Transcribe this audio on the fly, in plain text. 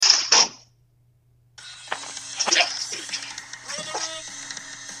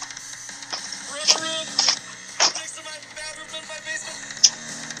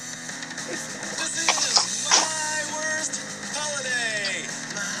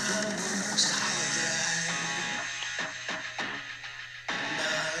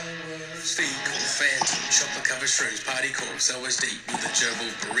phantom, chocolate covered shrooms, party corpse, LSD with a gerbil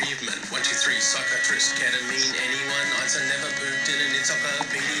bereavement. 1, 2, 3, psychiatrist, ketamine, anyone? Answer never pooped in an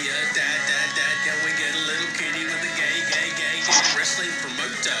encyclopedia. Dad, can we get a little kitty with a gay wrestling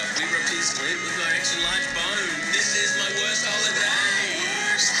promoter? We rubbed his clit with my extra large bone. This is my worst holiday. My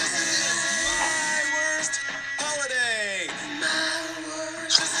worst holiday.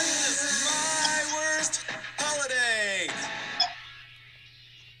 This is my worst holiday.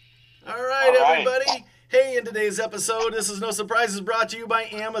 All right, everybody. Hey, in today's episode, this is No Surprises brought to you by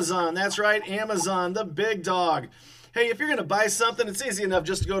Amazon. That's right, Amazon, the big dog. Hey, if you're going to buy something, it's easy enough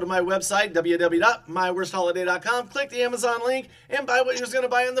just to go to my website, www.myworstholiday.com, click the Amazon link, and buy what you're going to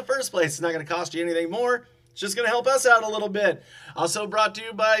buy in the first place. It's not going to cost you anything more. It's just going to help us out a little bit. Also brought to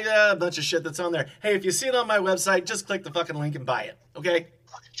you by a bunch of shit that's on there. Hey, if you see it on my website, just click the fucking link and buy it, okay?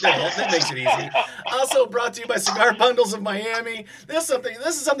 Yeah, that makes it easy. Also brought to you by Cigar Bundles of Miami. This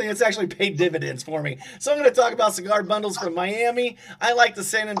is something that's actually paid dividends for me. So I'm going to talk about cigar bundles from Miami. I like the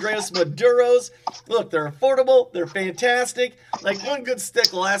San Andreas Maduros. Look, they're affordable. They're fantastic. Like, one good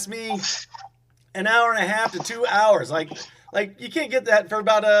stick will last me an hour and a half to 2 hours. Like you can't get that for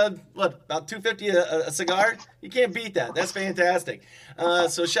about $2.50 a cigar. You can't beat that. That's fantastic.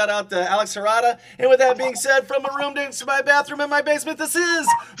 So shout out to Alex Harada. And with that being said, from a room next to my bathroom in my basement, this is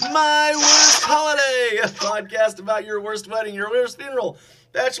My Worst Holiday, a podcast about your worst wedding, your worst funeral,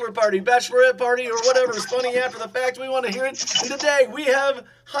 bachelor party, bachelorette party, or whatever is funny after the fact. We want to hear it. And today we have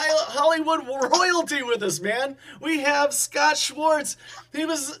Hollywood royalty with us, man. We have Scott Schwartz. He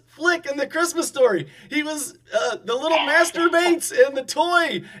was Flick in The Christmas Story. He was the little masturbates in The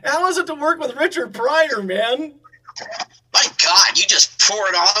Toy. How is it to work with Richard Pryor, man? My God, you just pour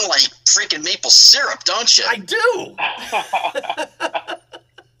it on like freaking maple syrup, don't you? I do.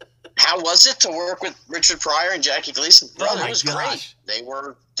 How was it to work with Richard Pryor and Jackie Gleason? Brother, Oh, it was gosh. great.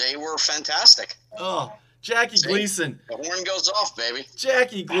 They were fantastic. Oh, Jackie Gleason. The horn goes off, baby.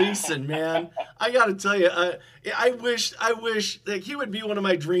 Jackie Gleason, man. I got to tell you, I wish like he would be one of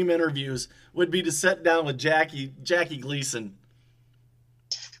my dream interviews, would be to sit down with Jackie Gleason.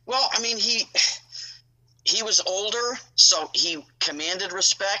 Well, I mean, he was older, so he commanded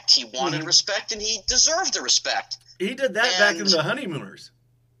respect. He wanted respect, and he deserved the respect. He did that back in The Honeymooners.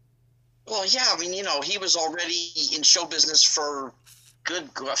 Well, yeah, I mean, he was already in show business for good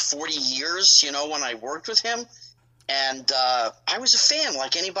 40 years, when I worked with him. And I was a fan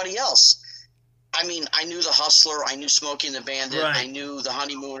like anybody else. I mean, I knew The Hustler. I knew Smokey and the Bandit. Right. I knew The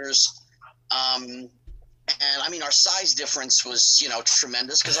Honeymooners. And, I mean, our size difference was,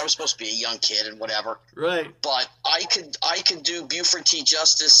 tremendous because I was supposed to be a young kid and whatever. Right. But I could do Buford T.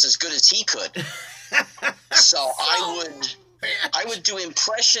 Justice as good as he could. So I would do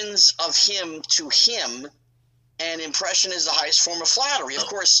impressions of him to him, and impression is the highest form of flattery. Of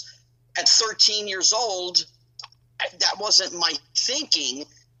course, at 13 years old, that wasn't my thinking.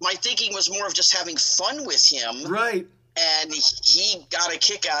 My thinking was more of just having fun with him. Right. And he got a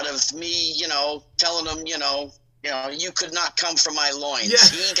kick out of me, telling him, you could not come from my loins. Yeah.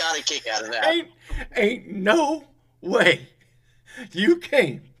 He got a kick out of that. Ain't no way you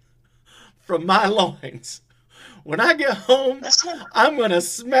came from my loins. When I get home, I'm going to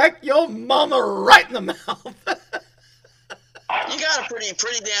smack your mama right in the mouth. You got it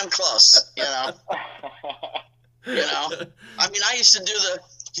pretty damn close, I mean, I used to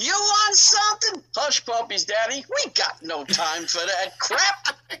do you want something? Hush puppies, daddy. We got no time for that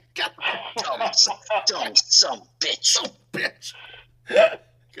crap. Dumb some bitch. Bitch.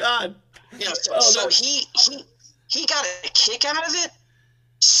 God. So he got a kick out of it.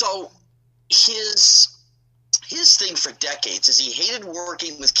 So his thing for decades is he hated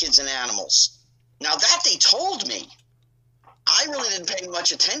working with kids and animals. Now that they told me, I really didn't pay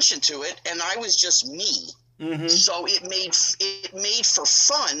much attention to it, and I was just me. Mm-hmm. So it made for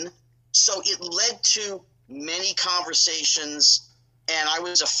fun. So it led to many conversations, and I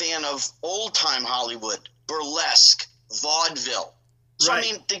was a fan of old time Hollywood, burlesque, vaudeville. So Right.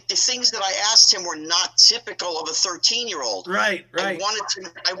 I mean, the things that I asked him were not typical of a 13-year-old. Right. I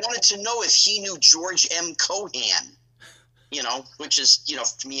wanted to know if he knew George M. Cohan, which is,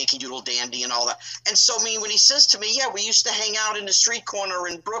 from Yankee Doodle Dandy and all that. And so, I mean, when he says to me, yeah, we used to hang out in the street corner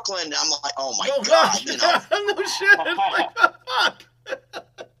in Brooklyn, I'm like, oh my God, No shit. Like, fuck.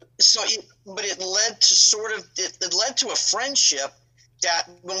 So, it led to a friendship that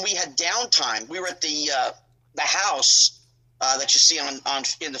when we had downtime, we were at the house that you see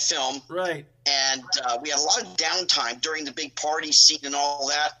in the film. Right. And we had a lot of downtime during the big party scene and all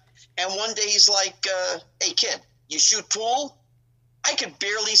that. And one day he's like, hey, kid, you shoot pool? I could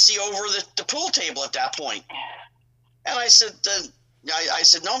barely see over the pool table at that point. And I said, I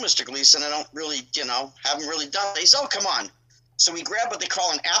said, no, Mr. Gleason, I don't really, haven't really done it. He said, oh, come on. So we grabbed what they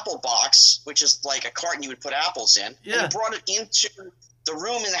call an apple box, which is like a carton you would put apples in. Yeah. And he brought it into the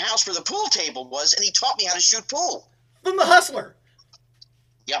room in the house where the pool table was, and he taught me how to shoot pool. From The Hustler.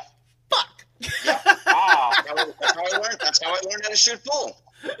 Yep. Fuck. Wow. That's how I learned how to shoot pool.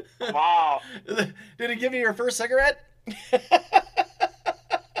 Wow. Did he give you your first cigarette?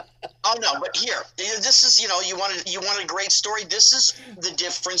 Oh no, but here, this is, you wanted a great story. This is the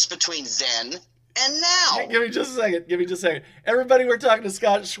difference between then and now. Give me just a second. Everybody, we're talking to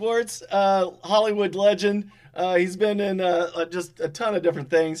Scott Schwartz, Hollywood legend. He's been in just a ton of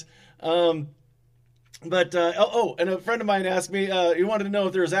different things. And a friend of mine asked me, he wanted to know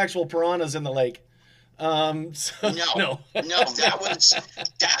if there's actual piranhas in the lake. No, that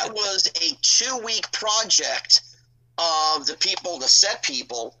was a 2-week project of the set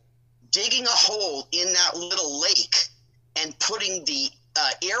people, digging a hole in that little lake and putting the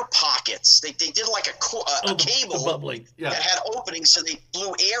air pockets. They did like a cable the bubbling. Yeah. that had openings, so they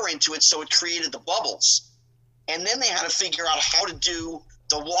blew air into it, so it created the bubbles. And then they had to figure out how to do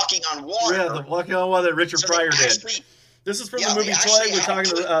the walking on water. Yeah, the walking on water that Richard Pryor did. This is from the movie Toy. We're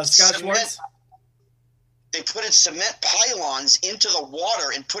talking to Scott Schwartz. They put cement pylons into the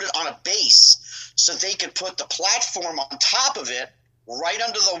water and put it on a base so they could put the platform on top of it right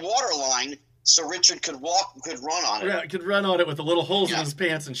under the water line so Richard could run on it. Yeah, could run on it with the little holes in his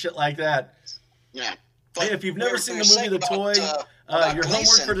pants and shit like that. Yeah. But hey, if you've never seen the movie The Toy, your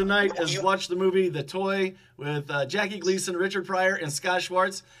homework for tonight is watch the movie The Toy with Jackie Gleason, Richard Pryor, and Scott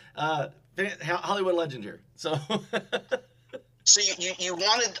Schwartz. Hollywood legend here. So... So you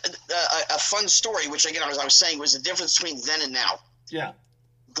wanted a fun story, which, again, as I was saying, was the difference between then and now. Yeah.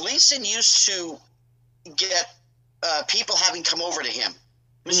 Gleason used to get people having come over to him.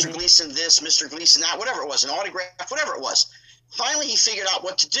 Mr. Gleason this, Mr. Gleason that, whatever it was, an autograph, whatever it was. Finally, he figured out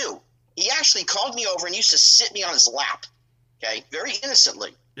what to do. He actually called me over and used to sit me on his lap, okay, very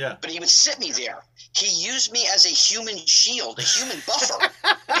innocently. Yeah. But he would sit me there. He used me as a human shield, a human buffer,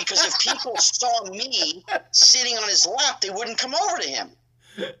 because if people saw me sitting on his lap, they wouldn't come over to him.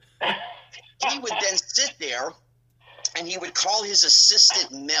 He would then sit there, and he would call his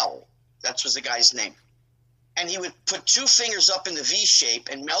assistant Mel. That was the guy's name. And he would put 2 fingers up in the V shape,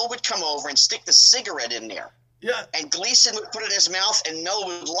 and Mel would come over and stick the cigarette in there. Yeah. And Gleason would put it in his mouth, and Mel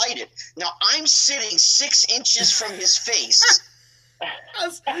would light it. Now, I'm sitting 6 inches from his face.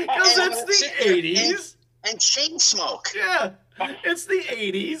 Because it's the 80s. And chain smoke. Yeah. It's the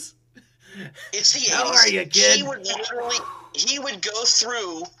 80s. It's the 80s. How are you, kid? He would go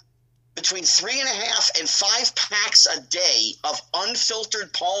through between 3.5 and 5 packs a day of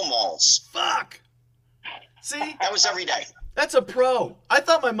unfiltered Pall Malls. Fuck. See? That was every day. That's a pro. I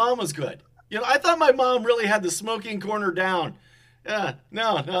thought my mom was good. I thought my mom really had the smoking corner down. Yeah.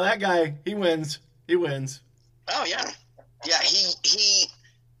 No, that guy, he wins. He wins. Oh, yeah. Yeah, he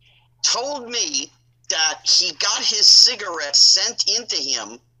told me that he got his cigarettes sent into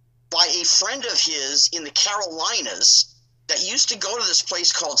him by a friend of his in the Carolinas that used to go to this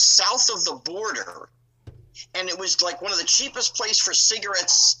place called South of the Border. And it was like one of the cheapest places for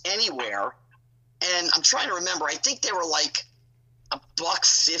cigarettes anywhere. And I'm trying to remember, I think they were like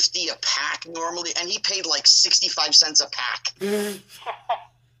 $1.50 a pack normally, and he paid like 65 cents a pack.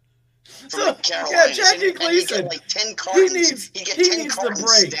 So, yeah, Jackie Gleason. Like 10 cartons. He needs the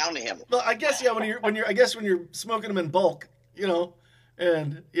break down to him. Well, I guess when you're smoking them in bulk,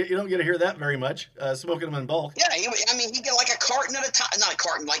 and you don't get to hear that very much. Smoking them in bulk. Yeah, he get like a carton at a time. Not a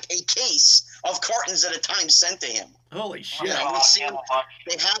carton, like a case of cartons at a time sent to him. Holy shit! They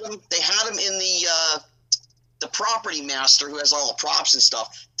had him in the property master who has all the props and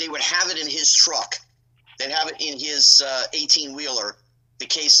stuff. They would have it in his truck. They'd have it in his 18-wheeler. The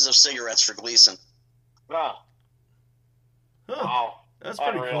cases of cigarettes for Gleason. Wow. Huh. Wow. That's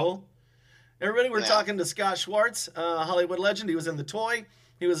pretty cool. Everybody, we're talking to Scott Schwartz, Hollywood legend. He was in The Toy.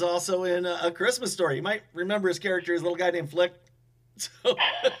 He was also in A Christmas Story. You might remember his character, his little guy named Flick. So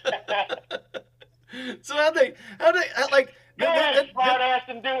how'd they smart ass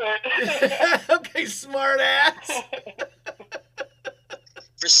and do it. Okay, smart ass.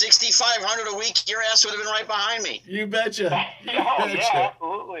 For $6,500 a week, your ass would have been right behind me. You betcha. Yeah,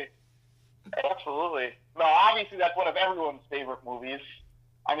 absolutely. Absolutely. No, obviously that's one of everyone's favorite movies.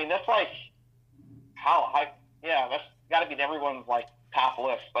 I mean, that's like that's got to be everyone's like top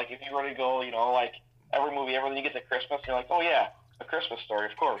list. Like if you were to go, like every movie, everything you get to Christmas, you're like, oh yeah, A Christmas Story,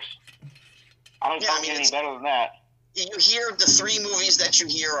 of course. I don't get any better than that. You hear the 3 movies that you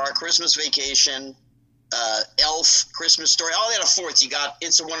hear are Christmas Vacation, Elf, Christmas Story. Oh, they had a 4th. You got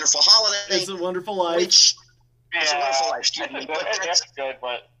It's a Wonderful Holiday. It's a Wonderful Life. It's a Wonderful Life, excuse me. That's good,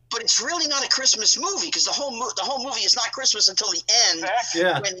 but it's really not a Christmas movie because the whole movie is not Christmas until the end.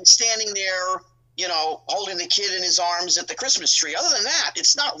 Yeah. When he's standing there, holding the kid in his arms at the Christmas tree. Other than that,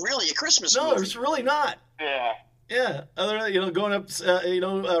 it's not really a Christmas movie. No, it's really not. Yeah. Yeah. Other than, going up,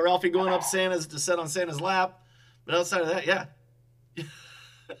 Ralphie going up Santa's to sit on Santa's lap. But outside of that, yeah.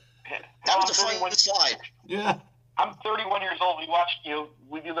 That was a fun slide. Yeah. I'm 31 years old. We watched,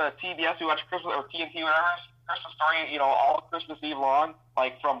 we do the TBS, we watch Christmas, or TNT, whatever, Christmas Story, all Christmas Eve long,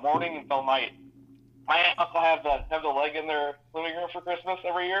 like from morning until night. My aunt must have the leg in their living room for Christmas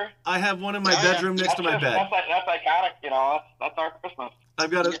every year. I have one in my bedroom next to my bed. That's iconic, that's our Christmas. I've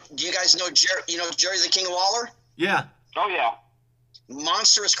got a... Do you guys know Jerry the King of Lawler? Yeah. Oh, yeah.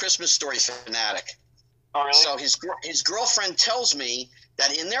 Monstrous Christmas Story fanatic. Oh, really? So his girlfriend tells me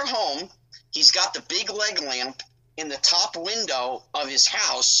that in their home, he's got the big leg lamp in the top window of his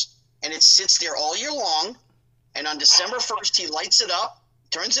house, and it sits there all year long. And on December 1st, he lights it up,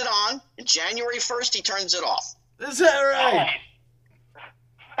 turns it on, and January 1st, he turns it off. Is that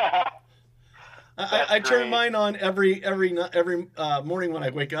right? I turn great. mine on every morning when I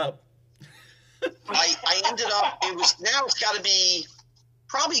wake up. I ended up, it's got to be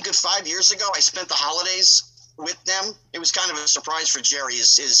probably a good 5 years ago. I spent the holidays with them. It was kind of a surprise for Jerry.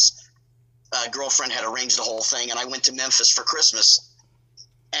 His girlfriend had arranged the whole thing, and I went to Memphis for Christmas.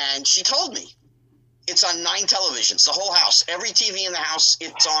 And she told me, it's on 9 televisions, the whole house. Every TV in the house,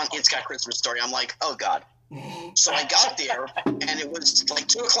 it's got Christmas Story. I'm like, oh, God. So I got there, and it was like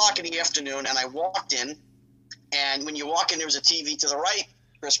 2 o'clock in the afternoon, and I walked in. And when you walk in, there was a TV to the right,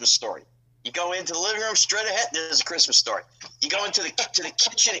 Christmas Story. You go into the living room, straight ahead, there's a Christmas Story. You go into the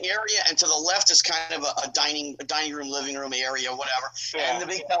kitchen area, and to the left is kind of a dining room, living room area, whatever. Yeah. And the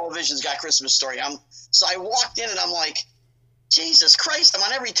big television's got Christmas Story. So I walked in, and I'm like, Jesus Christ, I'm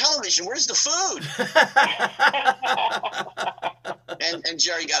on every television. Where's the food? and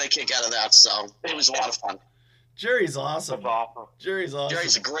Jerry got a kick out of that, so it was a lot of fun. Jerry's awesome. That's awesome. Jerry's awesome.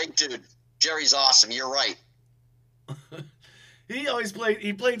 Jerry's a great dude. Jerry's awesome. You're right.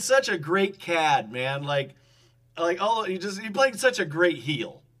 He played such a great cad, man. He played such a great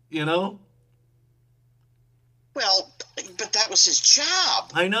heel, Well, but that was his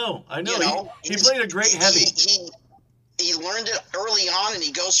job. I know. He played a great heavy. He learned it early on, and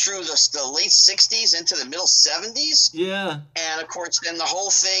he goes through the late 60s into the middle 70s. Yeah. And, of course, then the whole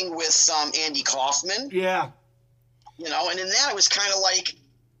thing with Andy Kaufman. Yeah. And in that it was kind of like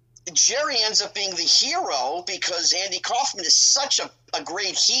Jerry ends up being the hero because Andy Kaufman is such a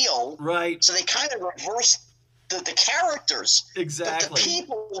great heel. Right. So they kind of reversed the characters. Exactly. But the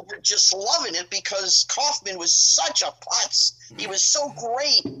people were just loving it because Kaufman was such a putz. He was so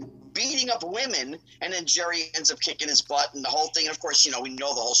great beating up women, and then Jerry ends up kicking his butt and the whole thing. And of course, we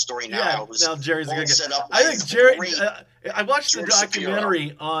know the whole story now. Yeah, it was now Jerry's a good guy. set up. I think Jerry. I watched George the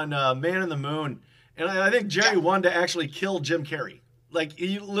documentary on Man in the Moon, and I think Jerry wanted to actually kill Jim Carrey. Like,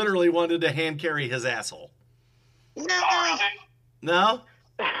 he literally wanted to hand carry his asshole. No. No?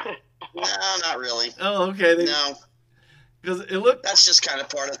 No, not really. Oh, okay. No. Because it looked... That's just kind of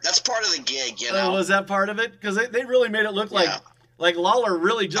part of the gig, Was that part of it? Because they really made it look like Lawler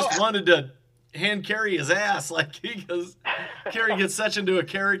really just wanted to hand carry his ass. Like, because Carrey gets such into a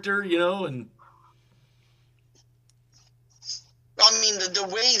character, and... I mean, the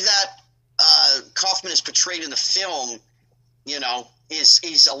way that Kaufman is portrayed in the film,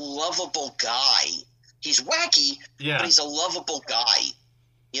 he's a lovable guy. He's wacky, but he's a lovable guy.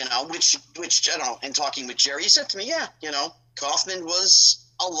 Which in talking with Jerry, he said to me, Kaufman was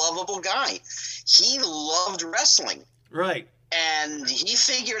a lovable guy. He loved wrestling. Right. And he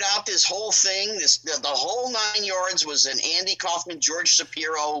figured out this whole thing, the whole 9 yards was an Andy Kaufman, George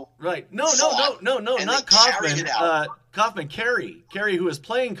Shapiro. Right. No, not Kaufman. Kaufman, Carrey, who was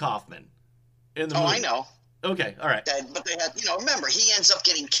playing Kaufman in the movie. Oh, I know. Okay, all right. But they had, remember, he ends up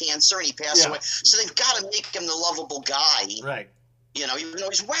getting cancer and he passed away. So they've got to make him the lovable guy. Right. Even though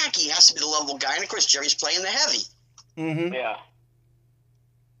he's wacky, he has to be the lovable guy. And of course, Jerry's playing the heavy. Mm-hmm. Yeah.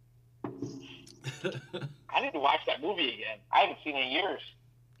 I need to watch that movie again. I haven't seen it in years.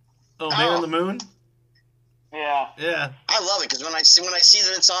 Oh, Man on the Moon? Yeah. Yeah. I love it because when I see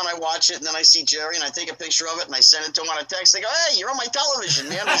that it's on, I watch it, and then I see Jerry, and I take a picture of it, and I send it to him on a text. They go, "Hey, you're on my television,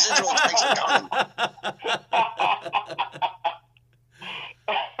 man. Residual checks are coming."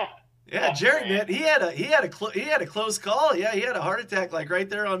 Yeah, Jerry, man, he had a close call. Yeah, he had a heart attack like right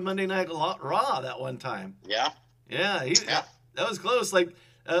there on Monday Night Raw that one time. Yeah. Yeah, that was close. Like,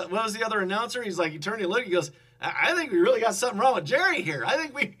 what was the other announcer? He's like, he turned and looked. He goes, "I think we really got something wrong with Jerry here. I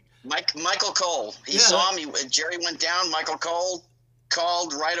think we." Michael Cole. He saw him. Jerry went down. Michael Cole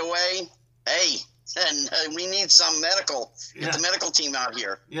called right away. Hey, and we need some medical. Get the medical team out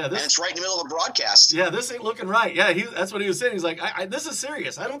here. Yeah, and it's right in the middle of the broadcast. Yeah, this ain't looking right. Yeah, that's what he was saying. He's like, this is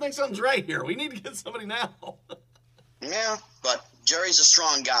serious. I don't think something's right here. We need to get somebody now. Yeah, but Jerry's a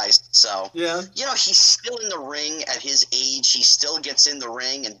strong guy, so yeah. He's still in the ring at his age. He still gets in the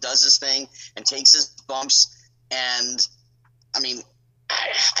ring and does his thing and takes his bumps. And I mean,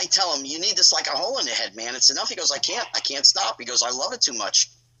 I tell him, you need this like a hole in the head, man. It's enough. He goes, I can't stop. He goes, I love it too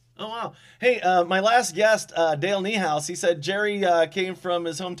much. Oh, wow. Hey, my last guest, Dale Niehaus, he said Jerry came from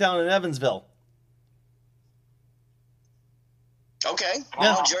his hometown in Evansville. Okay.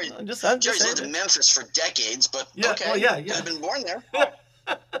 Yeah. Well, Jerry's lived in Memphis for decades, but okay. Well, yeah. Could have been born there.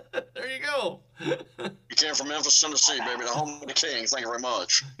 There you go. You came from Memphis, Tennessee, baby, the home of the king. Thank you very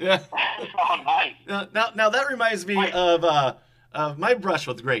much. Yeah. Oh, nice. Now that reminds me of my brush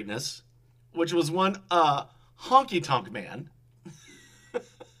with greatness, which was one Honky Tonk Man.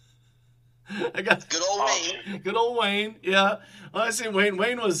 I got good old Wayne. Good old Wayne. Yeah. Well, I seen Wayne.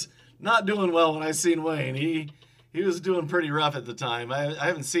 Wayne was not doing well when I seen Wayne. He was doing pretty rough at the time. I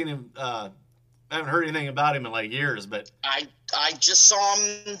haven't seen him. I haven't heard anything about him in like years. But I just saw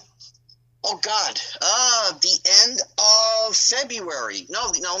him. Oh God. The end of February. No.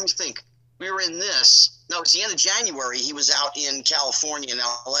 Let me think. We were in this. No, it's the end of January. He was out in California, in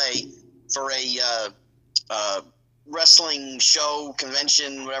LA, for a wrestling show,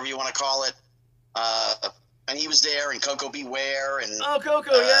 convention, whatever you want to call it. And he was there, and Coco Beware, and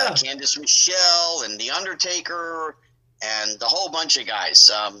Coco, yeah, Candice Michelle, and The Undertaker, and the whole bunch of guys.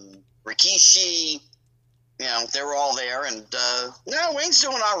 Rikishi, they were all there, and Wayne's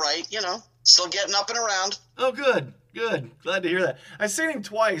doing all right, still getting up and around. Oh, good. Glad to hear that. I've seen him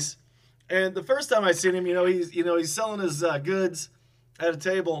twice, and the first time I seen him, he's selling his goods at a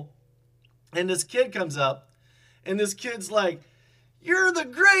table, and this kid comes up, and this kid's like, "You're the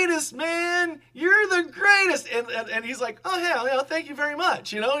greatest, man! You're the greatest!" And he's like, "Oh, hell, thank you very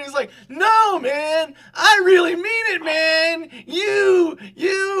much." And he's like, "No, man, I really mean it, man. You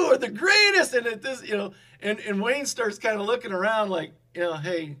are the greatest." And at this, and Wayne starts kind of looking around like,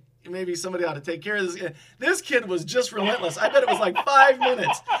 hey, maybe somebody ought to take care of this kid. This kid was just relentless. I bet it was like 5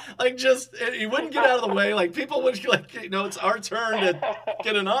 minutes. He wouldn't get out of the way. Like, people would it's our turn to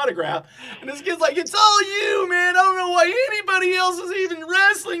get an autograph. And this kid's like, "It's all you, man. I don't know why anybody else is even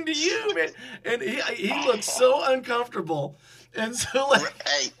wrestling to you, man." And he looked so uncomfortable. And so,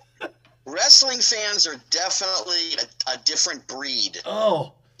 hey, wrestling fans are definitely a different breed.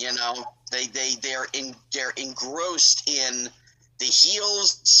 Oh. They're engrossed in the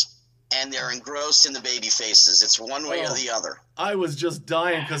heels, and they're engrossed in the baby faces. It's one way or the other. I was just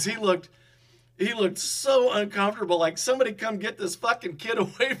dying because he looked so uncomfortable. Like, somebody come get this fucking kid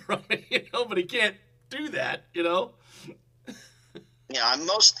away from me, but he can't do that, Yeah,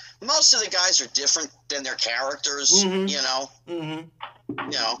 most of the guys are different than their characters, Mm-hmm.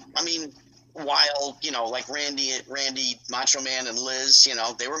 Mm-hmm. I mean, while, like Randy, Macho Man, and Liz,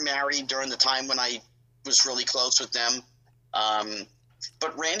 they were married during the time when I was really close with them.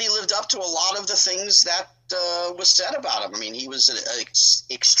 But Randy lived up to a lot of the things that was said about him. I mean, he was an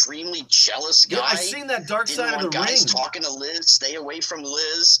extremely jealous guy. Yeah, I've seen that dark side of the ring. Guys talking to Liz, stay away from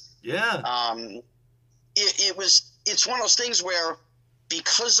Liz. Yeah. It's one of those things where,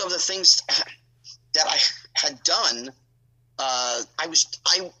 because of the things that I had done,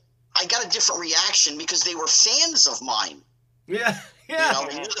 I got a different reaction because they were fans of mine. Yeah. They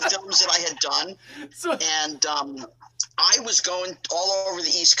knew the films that I had done. And I was going all over the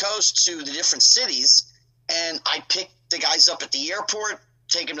East Coast to the different cities, and I picked the guys up at the airport,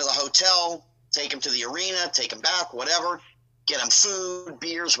 take them to the hotel, take them to the arena, take them back, whatever, get them food,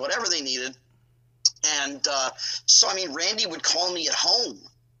 beers, whatever they needed. And so, I mean, Randy would call me at home,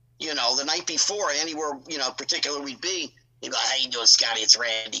 the night before, anywhere, particular we'd be. He'd be like, "How you doing, Scotty? It's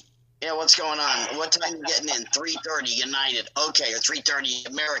Randy. Yeah, what's going on? What time you getting in? 3:30 United. Okay, or 3:30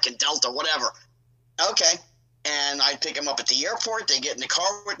 American, Delta, whatever. Okay." And I'd pick them up at the airport. They get in the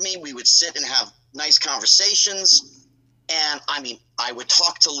car with me. We would sit and have nice conversations. And, I mean, I would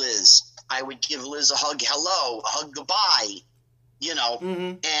talk to Liz. I would give Liz a hug, hello, a hug, goodbye,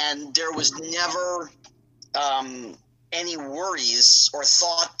 Mm-hmm. And there was never any worries or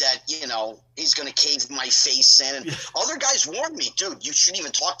thought that, he's going to cave my face in. And other guys warned me, "Dude, you shouldn't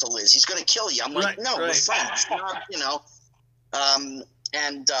even talk to Liz. He's going to kill you." I'm like, "No, we're friends."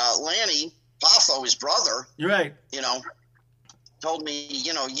 And Lanny Poffo, his brother, right, told me,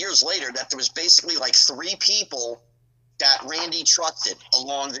 years later, that there was basically like 3 people that Randy trusted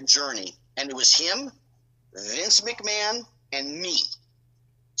along the journey. And it was him, Vince McMahon, and me.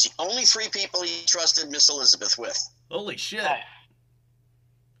 It's the only 3 people he trusted Miss Elizabeth with. Holy shit.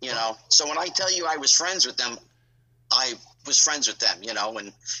 You know, so when I tell you I was friends with them, I was friends with them, you know,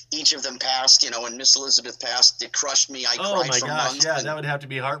 and each of them passed, you know, when Miss Elizabeth passed, it crushed me. I Oh cried my for gosh, months. yeah, that would have to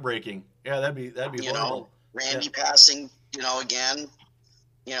be heartbreaking. Yeah, that'd be You horrible. know, Randy passing, you know, again.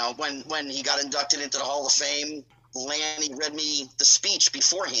 You know, when he got inducted into the Hall of Fame, Lanny read me the speech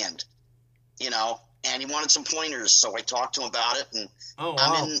beforehand, you know, and he wanted some pointers, so I talked to him about it, and Oh wow.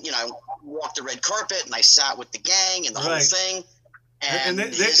 I'm in, you know, I walked the red carpet, and I sat with the gang and the whole Right. thing. And And,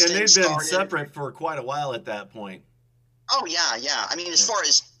 they've his thing been started. separate for quite a while at that point. Oh yeah, yeah. I mean, as far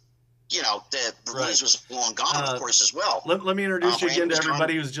as, you know, the Right. Liz was long gone, of course, as well. Let me introduce you Randy again to was gone.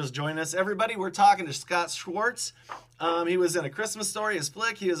 everybody who's just joined us. Everybody, we're talking to Scott Schwartz. He was in A Christmas Story, his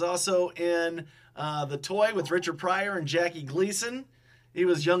flick. He is also in The Toy with Richard Pryor and Jackie Gleason. He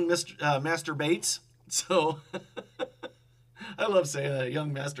was young Master Bates. So I love saying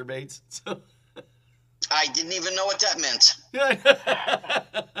young Master Bates. So I didn't even know what that meant.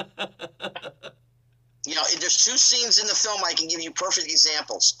 You know, there's two scenes in the film I can give you perfect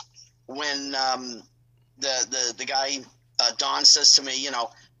examples. When the guy Don says to me, you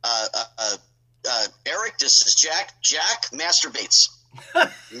know, Eric, this is Jack. Jack masturbates.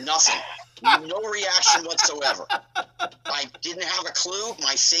 Nothing. No reaction whatsoever. I didn't have a clue.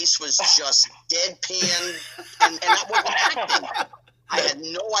 My face was just deadpan, and that wasn't acting. I had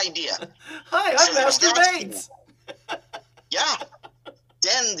no idea. Hi, I'm So Master that's Bates. Yeah.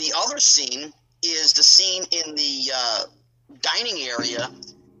 Then the other scene is the scene in the dining area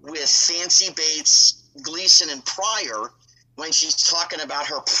with Fancy Bates, Gleason, and Pryor when she's talking about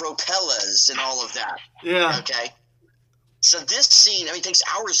her propellers and all of that. Yeah. Okay. So this scene, I mean, it takes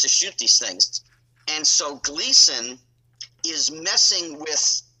hours to shoot these things. And so Gleason is messing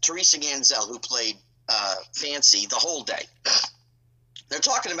with Teresa Ganzel, who played Fancy, the whole day. They're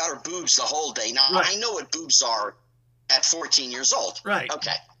talking about her boobs the whole day. Now, Right. I know what boobs are at 14 years old. Right.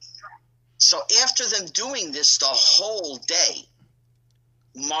 Okay. So after them doing this the whole day,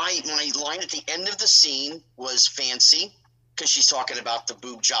 my line at the end of the scene was Fancy, because she's talking about the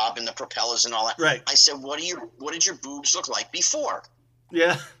boob job and the propellers and all that. Right. I said, what did your boobs look like before?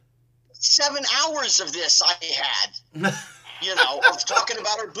 Yeah. 7 hours of this I had, you know, of talking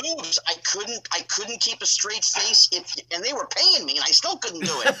about her boobs. I couldn't keep a straight face, and they were paying me, and I still couldn't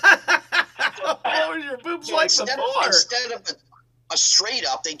do it. What were your boobs So like instead before? of a straight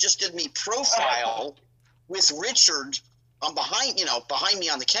up, they just did me profile with Richard behind me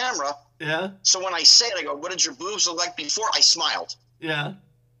on the camera. Yeah. So when I say it, I go, what did your boobs look like before? I smiled. Yeah.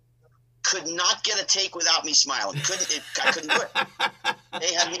 Could not get a take without me smiling. I couldn't do it.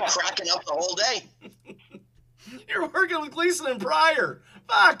 They had me cracking up the whole day. You're working with Gleason and Pryor.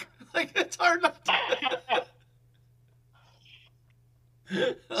 Fuck. Like, it's hard not to.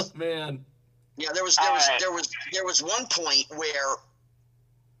 Oh, man. Yeah, there was one point where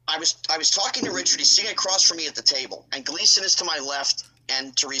I was talking to Richard. He's sitting across from me at the table, and Gleason is to my left,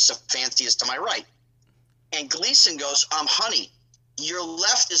 and Teresa Fancy is to my right. And Gleason goes, honey, your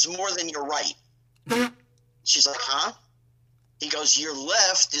left is more than your right. She's like, huh? He goes, your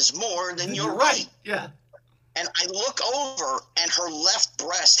left is more than your right. Yeah. And I look over, and her left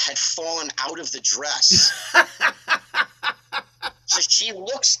breast had fallen out of the dress. So she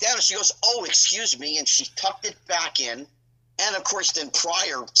looks down, and she goes, oh, excuse me, and she tucked it back in. And, of course, then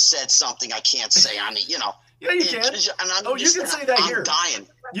Pryor said something I can't say on it, you know. Yeah, you can. Oh, you can say that I'm here. dying.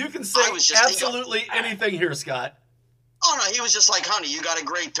 You can say absolutely anything here, Scott. Oh, no, he was just like, honey, you got a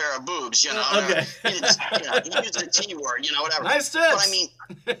great pair of boobs, you know. Okay. He used the T word, you know, whatever. Nice tips. But, I mean,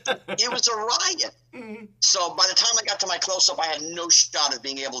 it was a riot. Mhm. So by the time I got to my close-up, I had no shot of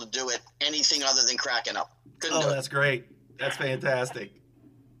being able to do it anything other than cracking up. Couldn't do Oh, it. that's great. That's fantastic.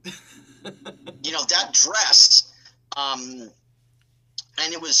 You know, that dress, and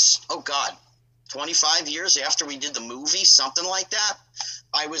it was, oh, God, 25 years after we did the movie, something like that.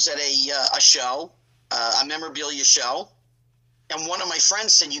 I was at a show, a memorabilia show, and one of my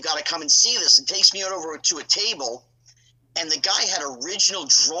friends said, you got to come and see this, and takes me over to a table, and the guy had original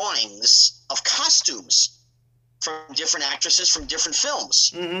drawings of costumes from different actresses from different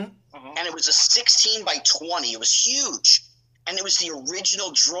films. Mm-hmm. And it was a 16 by 20. It was huge. And it was the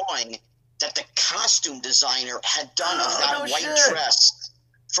original drawing that the costume designer had done of that no white shit. dress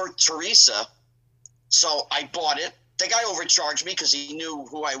for Teresa. So I bought it. The guy overcharged me because he knew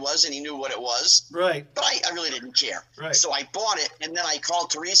who I was and he knew what it was. Right. But I really didn't care. Right. So I bought it, and then I called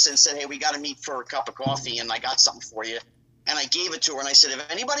Teresa and said, hey, we got to meet for a cup of coffee, and I got something for you. And I gave it to her, and I said,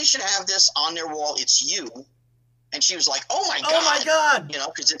 if anybody should have this on their wall, it's you. And she was like, oh, my God. Oh, my God. You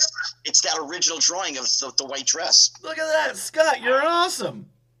know, because it's that original drawing of the white dress. Look at that. Scott, you're awesome.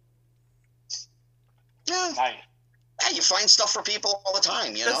 Yeah. Nice. yeah, you find stuff for people all the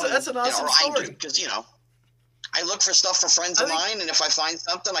time, you know. That's an awesome story. Because, you know, I look for stuff for friends of mine, and if I find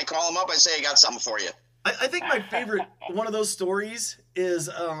something, I call them up. I say, I got something for you. I think my favorite one of those stories is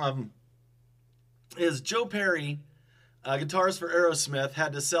Joe Perry, guitarist for Aerosmith,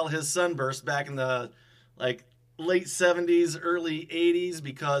 had to sell his Sunburst back in the like late 70s, early 80s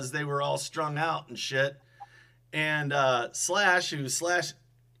because they were all strung out and shit. And Slash, who Slash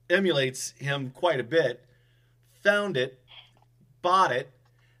emulates him quite a bit, found it, bought it.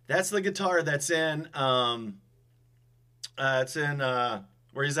 That's the guitar that's in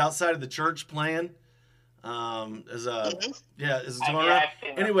where he's outside of the church playing. As a Dora.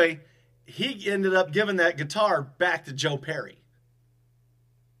 Anyway, he ended up giving that guitar back to Joe Perry.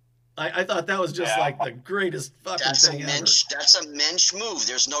 I thought that was just like the greatest fucking thing ever. That's a mensch move.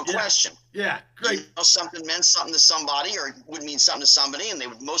 There's no question. Yeah, great. You know, something meant something to somebody, or it would mean something to somebody, and they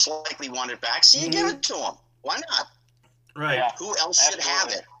would most likely want it back. So you give it to them. Why not? Right. Yeah. Who else should have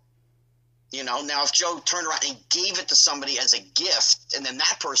it? You know, now if Joe turned around and gave it to somebody as a gift, and then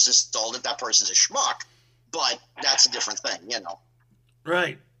that person stole it, that person's a schmuck. But that's a different thing, you know.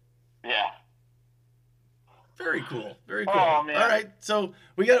 Right. Yeah. Very cool. Very cool. Oh, man. All right, so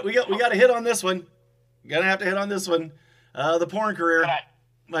we got to hit on this one. Gonna have to hit on this one. The porn career. Right.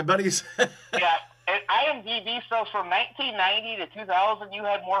 My buddies. Yeah. At IMDb says from 1990 to 2000, you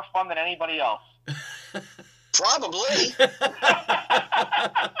had more fun than anybody else. Probably.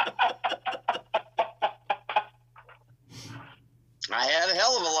 I had a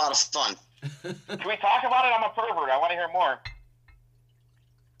hell of a lot of fun. Can we talk about it? I'm a pervert. I want to hear more.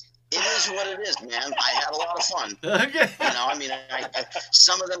 It is what it is, man. I had a lot of fun. Okay. You know, I mean,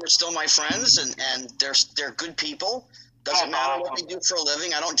 some of them are still my friends, and they're good people. Doesn't matter what they do for a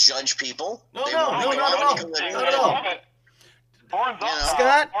living. I don't judge people. No, They not want to at go all. out and make a living. Not at all. Porn's You know. up.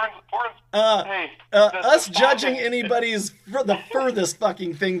 Scott? Porn's, hey, Us the judging topic- anybody's the furthest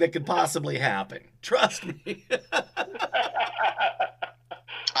fucking thing that could possibly happen. Trust me.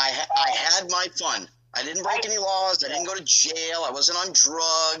 I had my fun. I didn't break any laws. I didn't go to jail. I wasn't on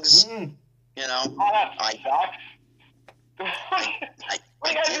drugs. Mm. You know, Oh, that I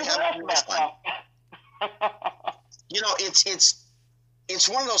did have my fun. You know, it's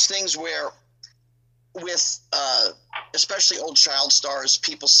one of those things where with especially old child stars,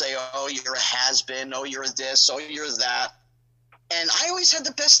 people say, oh, you're a has-been, oh, you're this, oh, you're that. And I always had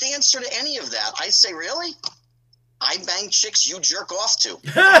the best answer to any of that. I say, really? I bang chicks you jerk off to.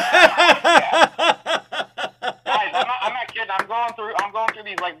 Guys, I'm not kidding. I'm going through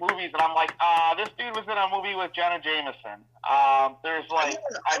these like movies, and I'm like, this dude was in a movie with Jenna Jameson. There's like,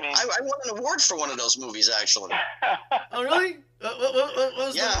 I won an award for one of those movies, actually. Oh, really?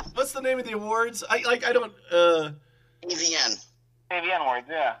 What's the name of the awards? I don't. AVN. AVN awards,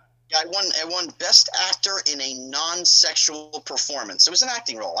 yeah. Yeah, I won Best Actor in a Non-Sexual Performance. It was an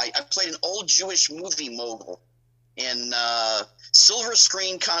acting role. I played an old Jewish movie mogul in Silver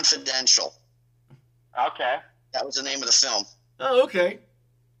Screen Confidential. Okay. That was the name of the film. Oh, okay.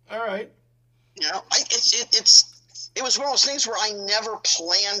 All right. You know, it was one of those things where I never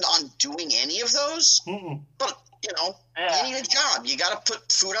planned on doing any of those. Mm-mm. But, you know, Yeah. you need a job. You got to put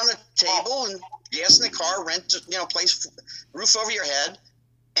food on the table and gas in the car, rent, place, roof over your head.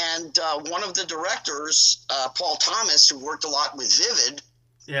 And one of the directors, Paul Thomas, who worked a lot with Vivid,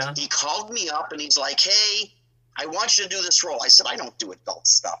 Yeah. he called me up and he's like, hey, I want you to do this role. I said, I don't do adult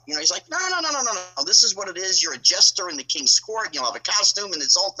stuff. You know, he's like, no. This is what it is. You're a jester in the King's Court. You'll have a costume and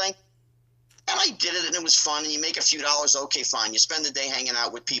this whole thing. And I did it, and it was fun. And you make a few dollars. Okay, fine. You spend the day hanging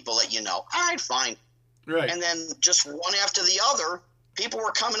out with people that you know. All right, fine. Right. And then just one after the other, people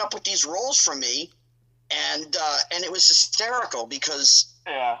were coming up with these roles for me, and it was hysterical because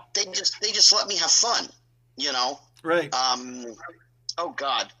Yeah. they just let me have fun, you know. Right. Oh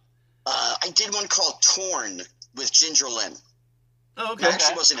God, I did one called Torn with Ginger Lynn. Oh, I okay.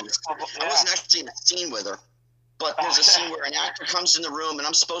 actually wasn't I wasn't actually in a scene with her, but there's a scene where an actor comes in the room and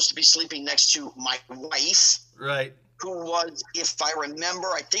I'm supposed to be sleeping next to my wife, Right. who was, if I remember,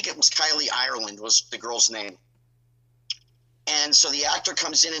 I think it was Kylie Ireland was the girl's name. And so the actor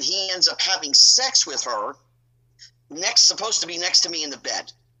comes in and he ends up having sex with her, supposed to be next to me in the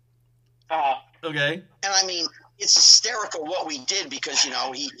bed. Okay. And I mean, it's hysterical what we did because, you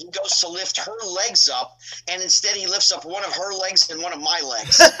know, he goes to lift her legs up and instead he lifts up one of her legs and one of my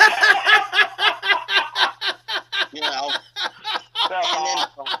legs. You know?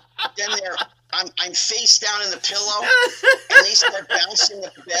 And then I'm face down in the pillow and they start bouncing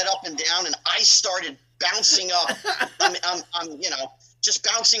the bed up and down and I started bouncing up. I'm you know, just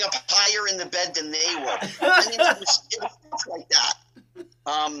bouncing up higher in the bed than they were. I mean, it was stuff like that.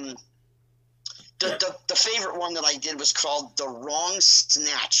 The favorite one that I did was called The Wrong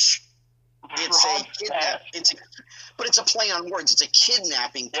Snatch. But it's a play on words. It's a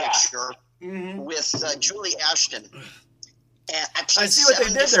kidnapping picture with Julie Ashton. And I see what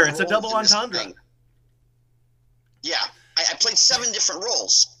they did there. It's a double entendre. Yeah, I played 7 different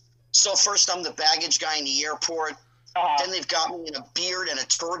roles. So first I'm the baggage guy in the airport. Then they've got me in a beard and a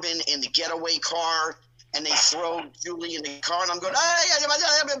turban in the getaway car. And they throw Julie in the car, and I'm going,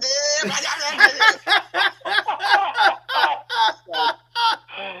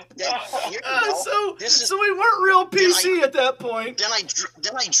 so we weren't real PC at that point. Then I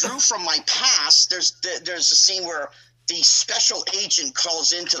drew from my past. There's a scene where the special agent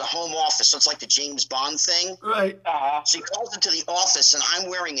calls into the home office, so it's like the James Bond thing. Right. So he calls into the office, and I'm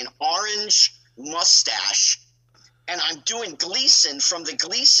wearing an orange mustache, and I'm doing Gleason from the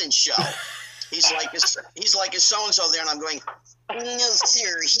Gleason show. He's like, is so-and-so there? And I'm going, no,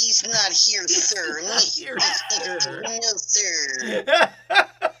 sir, he's not here, sir. No, sir.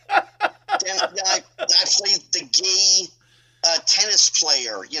 Then I played the gay tennis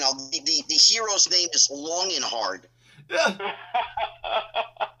player. You know, the hero's name is Long and Hard.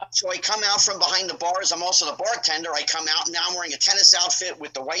 So I come out from behind the bars. I'm also the bartender. I come out, and now I'm wearing a tennis outfit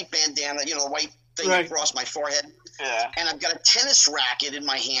with the white bandana, you know, the white thing across my forehead. Yeah. And I've got a tennis racket in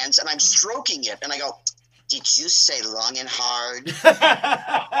my hands, and I'm stroking it. And I go, did you say long and hard?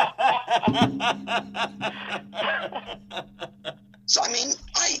 So, I mean,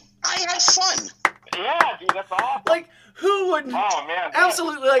 I had fun. Yeah, dude, that's awesome. Like, who wouldn't? Oh, man.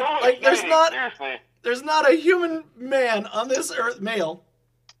 Absolutely. Like there's not a human man on this earth, male,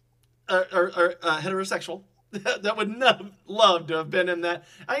 or heterosexual, that would not love to have been in that.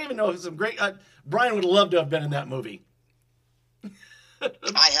 I even know some great. Brian would love to have been in that movie.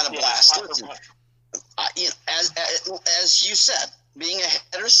 I had a blast. Listen, you know, as you said, being a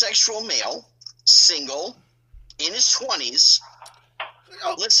heterosexual male, single, in his 20s.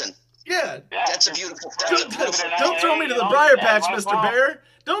 Listen. Yeah. That's a beautiful. Don't throw me to the briar patch, Mr. Bear.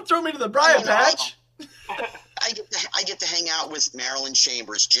 Don't throw me to the briar patch. I get to hang out with Marilyn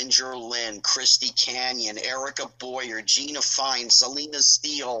Chambers, Ginger Lynn, Christy Canyon, Erica Boyer, Gina Fine, Selena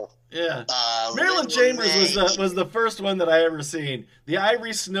Steele. Yeah. Marilyn Chambers was the first one that I ever seen. The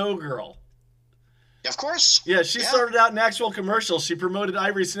Ivory Snow girl. Of course. Yeah, she started out in actual commercials. She promoted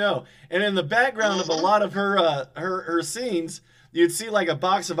Ivory Snow, and in the background of a lot of her scenes, you'd see like a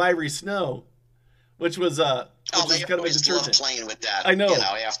box of Ivory Snow, which was kind of a detergent. Love playing with that. I know. You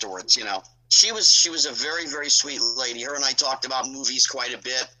know, afterwards, you know, she was a very, very sweet lady. Her and I talked about movies quite a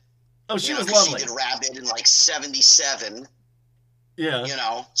bit. Oh, she was lovely. She did Rabbit in like '77. Yeah. You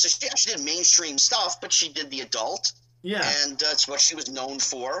know, so she did mainstream stuff, but she did the adult. Yeah. And that's what she was known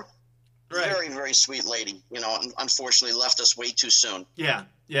for. Right. Very, very sweet lady. You know, unfortunately left us way too soon. Yeah.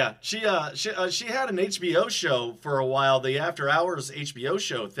 Yeah. She had an HBO show for a while, the After Hours HBO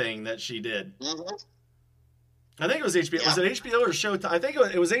show thing that she did. Mm-hmm. I think it was HBO. Yeah. Was it HBO or Showtime? I think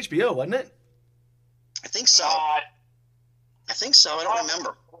it was HBO, wasn't it? I think so. I think so. I don't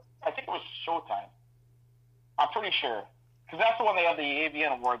remember. I think it was Showtime. I'm pretty sure. Because that's the one they have the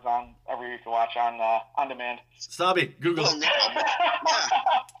AVN Awards on every week to watch on demand. Stobby, Google it.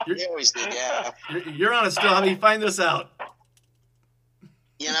 Yeah. They always did, yeah. You're on it, Stobby. Find this out.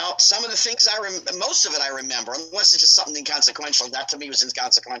 You know, some of the things most of it I remember, unless it's just something inconsequential. That to me was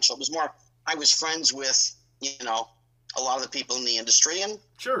inconsequential. It was more, I was friends with, you know, a lot of the people in the industry. And,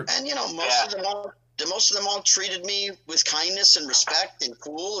 sure. And, you know, most of them all treated me with kindness and respect and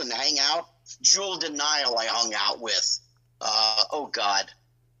cool and hang out. Jewel Denial I hung out with. Oh, God.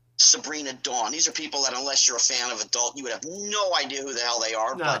 Sabrina Dawn. These are people that, unless you're a fan of adult, you would have no idea who the hell they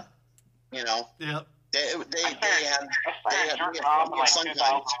are. No. But, you know. Yep. They had fun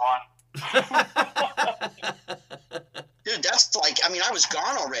times. Dude, that's like, I mean, I was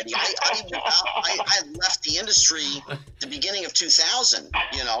gone already. I had left the industry the beginning of 2000,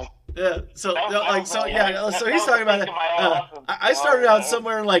 you know. Yeah, so he's talking about it. I started out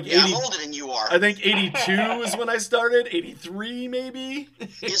somewhere in like 80. I'm older than you are. I think 82 is when I started. 83 maybe.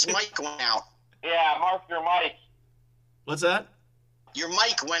 His mic went out. Yeah, Mark, your mic. What's that? Your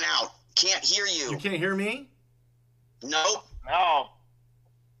mic went out. Can't hear you. You can't hear me? Nope. No.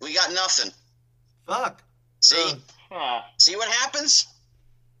 We got nothing. Fuck. See? See what happens?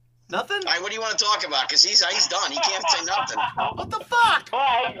 Nothing? All right, what do you want to talk about? Because he's done. He can't say nothing. What the fuck?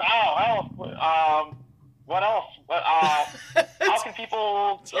 What else? How can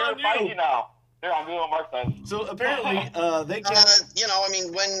people find you now? Here, I'm doing what Mark does. So apparently, they can. You know, I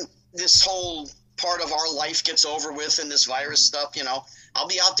mean, when this whole part of our life gets over with and this virus stuff, you know, I'll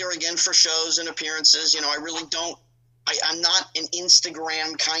be out there again for shows and appearances. You know, I really don't I'm not an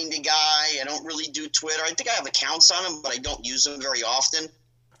Instagram kind of guy. I don't really do Twitter. I think I have accounts on them, but I don't use them very often.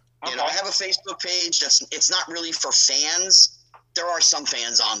 You know, I have a Facebook page. It's not really for fans. There are some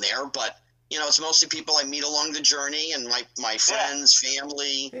fans on there, but you know, it's mostly people I meet along the journey and my friends,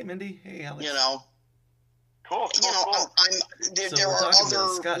 family. Hey, Mindy. Hey, Alex. You know. Cool. You know, there are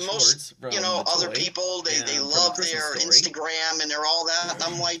other people. They love their Instagram and they're all that.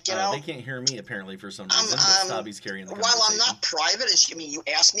 I'm like, you know, they can't hear me apparently for some reason. Bobby's carrying the While I'm not private, you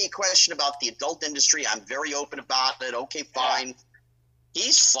asked me a question about the adult industry. I'm very open about it. Okay, fine. Yeah.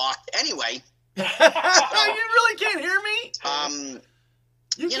 He's fucked anyway. You really can't hear me.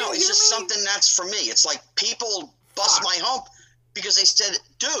 You know, it's just something that's for me. It's like people bust my hump because they said,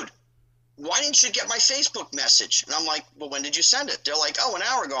 dude, why didn't you get my Facebook message? And I'm like, well, when did you send it? They're like, oh, an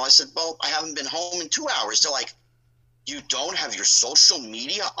hour ago. I said, well, I haven't been home in 2 hours. They're like, you don't have your social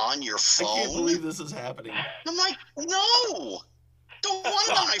media on your phone? I can't believe this is happening. I'm like, no, don't want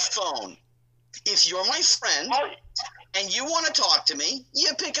it on my phone. If you're my friend and you want to talk to me,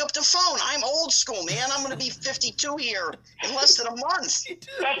 you pick up the phone. I'm old school, man. I'm going to be 52 here in less than a month.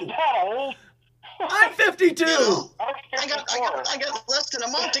 That's not old. I'm 52. You know, I got less than a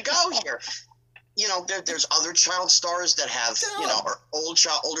month to go here. You know, there's other child stars that have, you know, or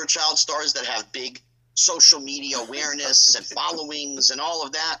older child stars that have big social media awareness and followings and all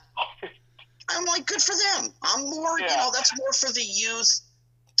of that. I'm like, good for them. I'm more, you know, that's more for the youth.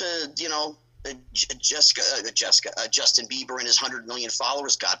 You know, Justin Bieber and his 100 million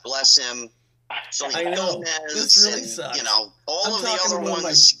followers. God bless him. I know. This really sucks. You know, all of the other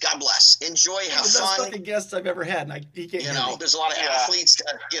ones, God bless. Enjoy, have fun. The best fucking guests I've ever had, and he can't hear me. There's a lot of athletes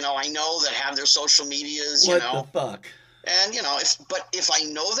that, you know, I know that have their social medias, What the fuck? And, you know, if I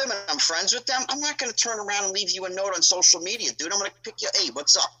know them and I'm friends with them, I'm not going to turn around and leave you a note on social media, dude. I'm going to pick you, hey,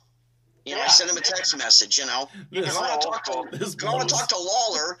 what's up? You know, I send him a text message, you know. If I want to talk to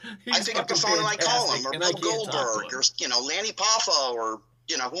Lawler, I pick up the phone and I call him, or Bill Goldberg, or, you know, Lanny Poffo, or,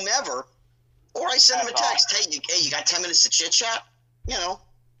 you know, whomever. Or I send him a text, hey, you got 10 minutes to chit-chat? You know.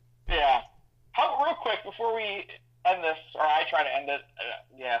 Yeah. Real quick, before we end this, or I try to end it,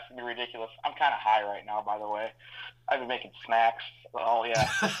 yeah, it's going to be ridiculous. I'm kind of high right now, by the way. I've been making snacks. Oh, yeah,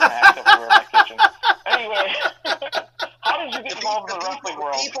 snacks everywhere in my kitchen. Anyway, how did you get involved in the wrestling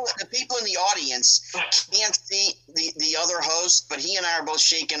world? The people in the audience can't see the other host, but he and I are both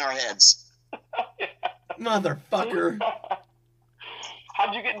shaking our heads. Motherfucker. How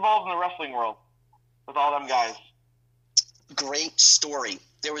did you get involved in the wrestling world with all them guys? Great story.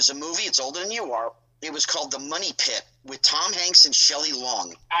 There was a movie, it's older than you are. It was called The Money Pit with Tom Hanks and Shelley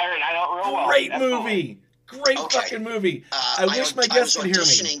Long. I know it real well. Great movie. Great fucking movie. I wish my guests could hear me. I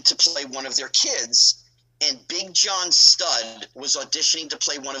was auditioning to play one of their kids, and Big John Studd was auditioning to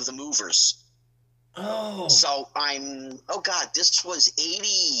play one of the movers. Oh. So this was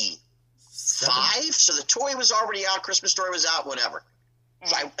 85, so the toy was already out, Christmas Story was out, whatever.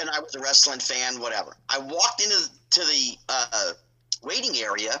 So I was a wrestling fan, whatever. I walked into the waiting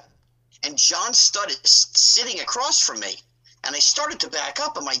area, and John Studd is sitting across from me. And I started to back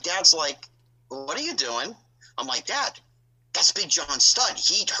up, and my dad's like, what are you doing? I'm like, Dad, that's Big John Studd.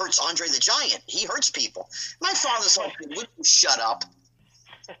 He hurts Andre the Giant. He hurts people. My father's like, would you shut up?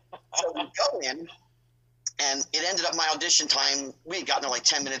 So we go in, and it ended up my audition time. We had gotten there like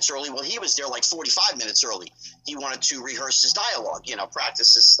 10 minutes early. Well, he was there like 45 minutes early. He wanted to rehearse his dialogue, you know,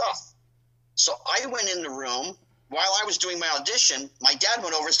 practice his stuff. So I went in the room. While I was doing my audition, my dad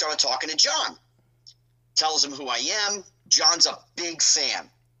went over and started talking to John. Tells him who I am. John's a big fan.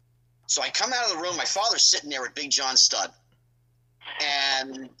 So I come out of the room. My father's sitting there with Big John Studd.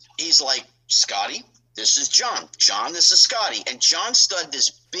 And he's like, Scotty, this is John. John, this is Scotty. And John Studd,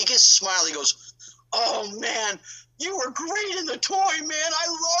 this biggest smile, he goes, oh, man, you were great in the toy, man. I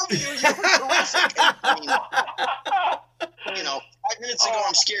love you. You were terrific. You know, 5 minutes ago,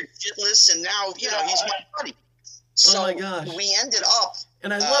 I'm scared shitless, and now, you know, he's my buddy. So oh, my gosh. We ended up.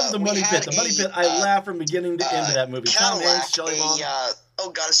 And I love The Money Pit. The Money Pit, I laugh from beginning to end of that movie. Cadillac, Tom Hanks, Shelley Long.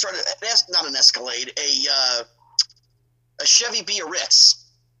 It started, not an Escalade, a Chevy Biarritz.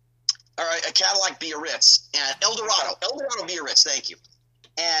 All right, a Cadillac Biarritz. And Eldorado Biarritz, thank you.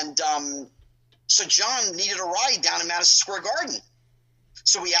 And so John needed a ride down in Madison Square Garden.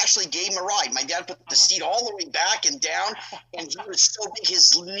 So we actually gave him a ride. My dad put the seat all the way back and down, and he was so big,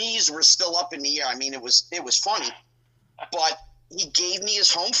 his knees were still up in the air. I mean, it was funny. But he gave me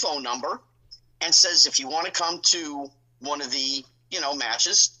his home phone number and says, if you want to come to one of the, you know,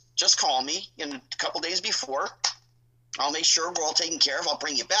 matches, just call me in a couple days before. I'll make sure we're all taken care of. I'll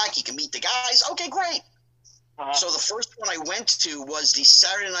bring you back. You can meet the guys. Okay, great. So the first one I went to was the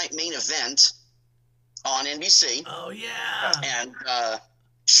Saturday night main event on NBC. Oh yeah. And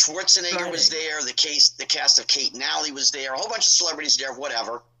Schwarzenegger was Friday. there. The cast of Kate and Alley was there. A whole bunch of celebrities there.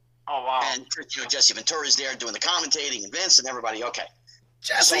 Whatever. Oh wow. And Jesse Ventura's there doing the commentating, and Vince and everybody. Okay.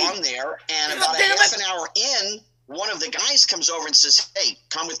 Jesse. So I'm there, and God about a damn half it. an hour in, one of the guys comes over and says, "Hey,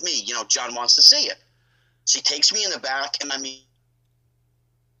 come with me. You know, John wants to see you." So he takes me in the back, and I mean,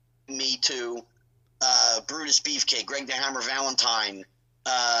 me to Brutus Beefcake, Greg the Hammer Valentine,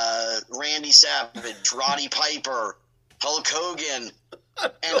 Randy Savage, Roddy Piper, Hulk Hogan.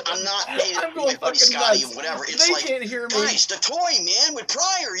 And I'm not made I'm it going my buddy fucking Scotty nuts. or whatever. It's They like, can't hear me. guys, the toy, man, with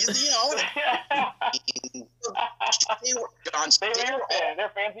Pryor, you know. They were, They're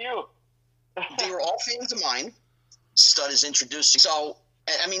fans of you. they were all fans of mine. Stud is introducing. So,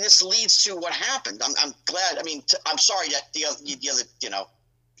 I mean, this leads to what happened. I'm glad. I mean, I'm sorry that the other,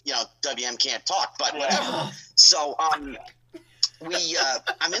 WM can't talk, but whatever. So, I'm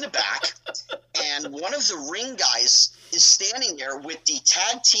in the back, and one of the ring guys is standing there with the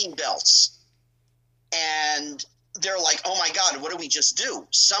tag team belts, and they're like, "Oh my God, what did we just do?"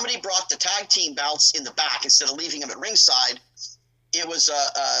 Somebody brought the tag team belts in the back instead of leaving them at ringside. It was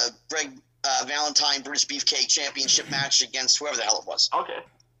Greg Valentine, Brutus Beefcake championship match against whoever the hell it was. Okay.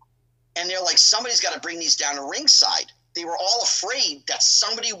 And they're like, somebody's got to bring these down to ringside. They were all afraid that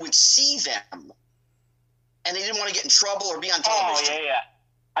somebody would see them, and they didn't want to get in trouble or be on television. Oh, yeah.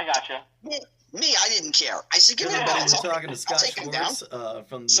 I gotcha. Me, I didn't care. I said, give me the Everybody belts. was talking to Scott take them down. Schwartz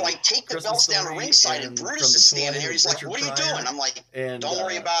from So I the take the Christmas belts down to Story ringside, and and Brutus from is the standing toy there. He's like, Richard what are you Pryor. doing? I'm like, And don't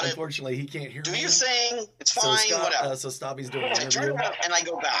worry about it. Unfortunately, he can't hear Do me. your thing. It's So fine, Scott, whatever. so Stabby's doing an I turn interview. around and I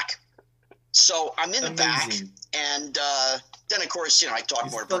go back. So I'm in the back, Amazing. and then, of course, I talk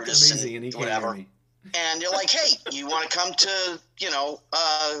He's more to fucking Brutus amazing, and he and can't whatever. hear me. And they're like, hey, you want to come to,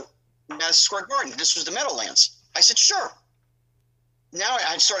 Madison Square Garden? This was the Meadowlands. I said, sure. Now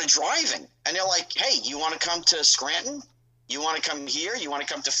I started driving, and they're like, hey, you want to come to Scranton? You want to come here? You want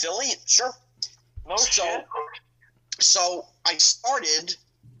to come to Philly? Sure. No shit. So I started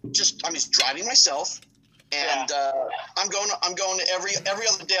I was driving myself, and I'm going to every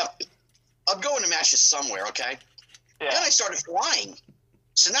other day. I'm going to matches somewhere, okay? Yeah. Then I started flying.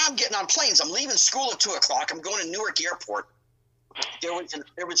 So now I'm getting on planes. I'm leaving school at 2:00. I'm going to Newark Airport. There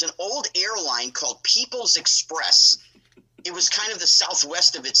was an old airline called People's Express. It was kind of the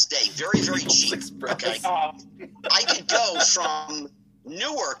Southwest of its day. Very, very cheap. Express. Okay. I could go from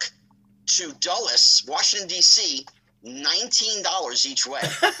Newark to Dulles, Washington, D.C., $19 each way.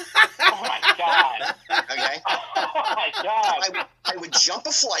 Oh, my God. Okay? Oh, my God. I would jump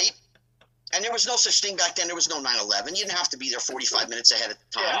a flight, and there was no such thing back then. There was no 9/11. You didn't have to be there 45 minutes ahead of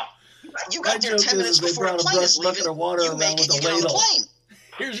time. Yeah. You My got there joke 10 minutes is they before the brought a plane is bucket leaving. of water You around make with it, a you get on the ladle. plane.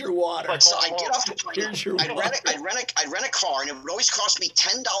 Here's your water. So I get off the plane. Here's your I'd water. rent a car, and it would always cost me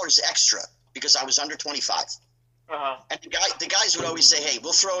 $10 extra because I was under 25. Uh-huh. And the guys would always say, "Hey,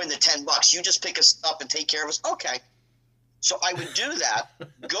 we'll throw in the $10. You just pick us up and take care of us." Okay. So I would do that.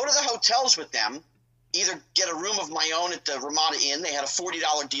 Go to the hotels with them. Either get a room of my own at the Ramada Inn. They had a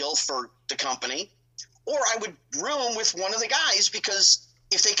 $40 deal for the company, or I would room with one of the guys because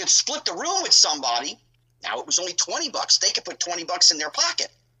if they could split the room with somebody. Now it was only $20. They could put $20 in their pocket.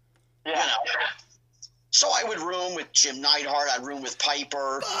 Yeah. So I would room with Jim Neidhart. I'd room with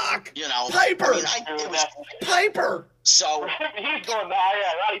Piper. Fuck. Piper. Piper. Piper. So He's going,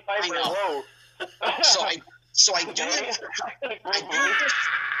 Roddy Piper I know. Road. so I do this.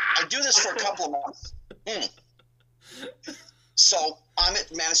 I do this for a couple of months. So I'm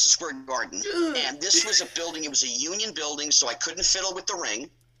at Madison Square Garden, and this was a building. It was a union building, so I couldn't fiddle with the ring.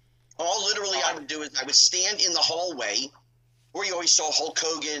 All literally I would do is I would stand in the hallway where you always saw Hulk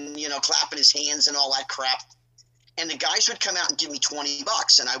Hogan, clapping his hands and all that crap. And the guys would come out and give me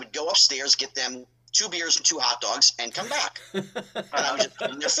 $20, and I would go upstairs, get them 2 beers and 2 hot dogs, and come back. And I would just give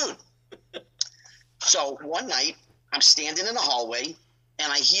them their food. So one night, I'm standing in the hallway,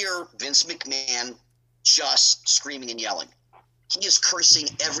 and I hear Vince McMahon just screaming and yelling. He is cursing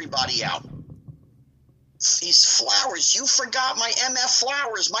everybody out. These flowers, you forgot my MF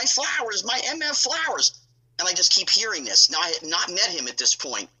flowers, my MF flowers. And I just keep hearing this. Now, I had not met him at this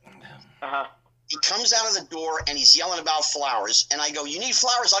point. Uh-huh. He comes out of the door, and he's yelling about flowers. And I go, you need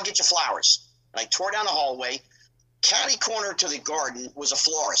flowers? I'll get you flowers. And I tore down the hallway. Catty corner to the garden was a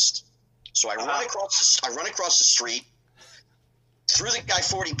florist. So I run across the street, threw the guy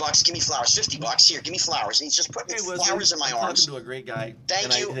 $40, give me flowers, $50, here, give me flowers. And he's just putting flowers in my arms. Talking to a great guy.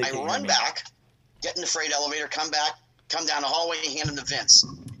 Thank you. I run back, get in the freight elevator, come back, come down the hallway, and hand him to Vince.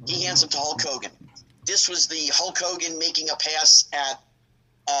 He hands him to Hulk Hogan. This was the Hulk Hogan making a pass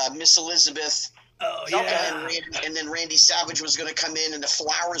at Miss Elizabeth. Oh, yeah. And then Randy Savage was going to come in, and the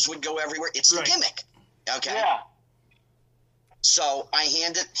flowers would go everywhere. It's the gimmick. Okay. Yeah. So I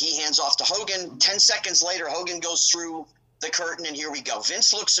hand it. He hands off to Hogan. 10 seconds later, Hogan goes through the curtain, and here we go.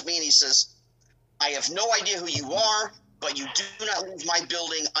 Vince looks at me and he says, "I have no idea who you are, but you do not leave my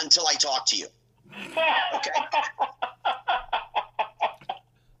building until I talk to you." Okay.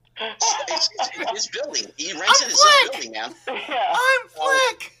 It's his building. He rented his building, man. Yeah. I'm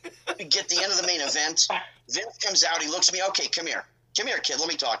Flick. We get the end of the main event. Vince comes out. He looks at me. "Okay, come here. Come here, kid. Let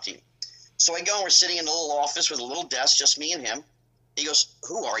me talk to you." So I go, and we're sitting in a little office with a little desk, just me and him. He goes,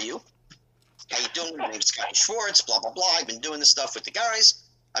 "Who are you? How you doing? My name's Scotty Schwartz, blah, blah, blah. I've been doing this stuff with the guys.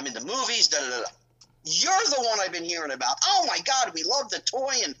 I'm in the movies, da, da, da. You're the one I've been hearing about. Oh, my God, we love the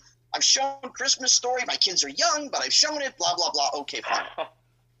toy, and I've shown Christmas Story. My kids are young, but I've shown it, blah, blah, blah." Okay, fine.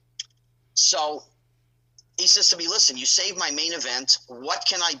 So he says to me, "Listen, you saved my main event. What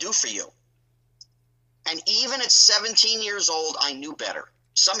can I do for you?" And even at 17 years old, I knew better.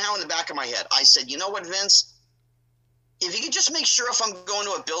 Somehow in the back of my head, I said, "You know what, Vince? If you could just make sure if I'm going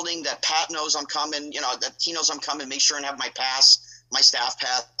to a building that Pat knows I'm coming, that he knows I'm coming, make sure and have my pass, my staff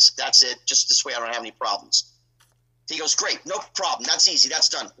pass. That's it. Just this way I don't have any problems." He goes, "Great. No problem. That's easy. That's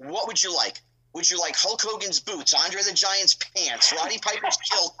done. What would you like? Would you like Hulk Hogan's boots, Andre the Giant's pants, Roddy Piper's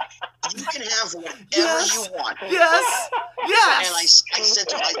kilt? You can have whatever you want." Yes. Yes. And I said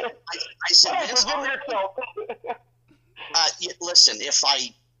to him, I said, "Vince, listen,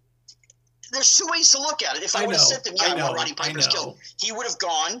 there's two ways to look at it. If I would have said to him, "Yeah, I want Roddy Piper's kilt," he would have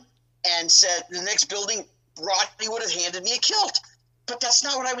gone and said, "The next building, Roddy would have handed me a kilt." But that's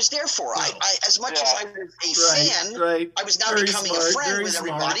not what I was there for. I as much as I was a fan, I was now Very becoming smart, a friend very with smart.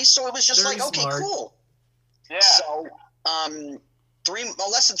 everybody. So it was just Very like, okay, smart. cool. Yeah. So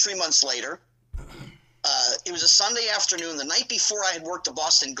less than 3 months later, it was a Sunday afternoon. The night before I had worked the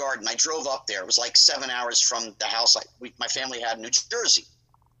Boston Garden, I drove up there. It was like 7 hours from the house my family had in New Jersey.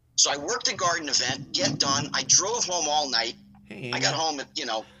 So I worked the Garden event, get done. I drove home all night. Hey, I got home at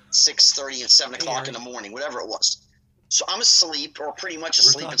 6:30 and 7 o'clock in the morning, whatever it was. So I'm asleep, or pretty much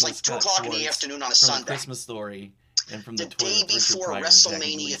asleep. It's like 2 o'clock in the afternoon on a Sunday. Christmas Story, and from the tour day with Richard before Pryor and Jackie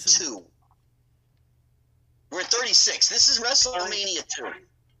WrestleMania Gleason. 2. We're 36. This is WrestleMania 2.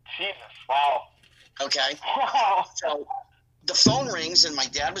 Jesus. Wow. Okay? Wow. So the phone rings, and my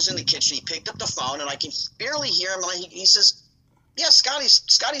dad was in the kitchen. He picked up the phone, and I can barely hear him. And he says, "Yeah,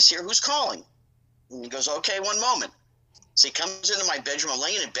 Scotty's here. Who's calling?" And he goes, "Okay, one moment." So he comes into my bedroom. I'm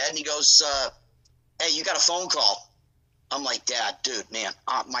laying in bed, and he goes, "Hey, you got a phone call." I'm like, "Dad, dude, man,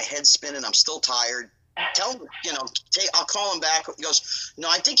 my head's spinning. I'm still tired. Tell him, I'll call him back." He goes, "No,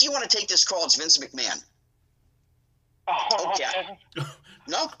 I think you want to take this call. It's Vince McMahon." Okay.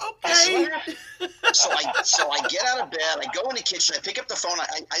 No. Okay. So I get out of bed. I go in the kitchen. I pick up the phone.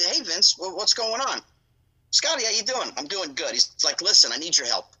 Hey, Vince, what's going on? "Scotty, how you doing?" "I'm doing good." He's like, "Listen, I need your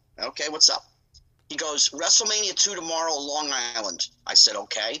help." "Okay, what's up?" He goes, "WrestleMania 2 tomorrow, Long Island." I said,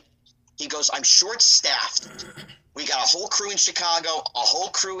 "Okay." He goes, "I'm short-staffed. We got a whole crew in Chicago, a whole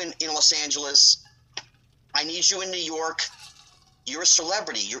crew in Los Angeles. I need you in New York. You're a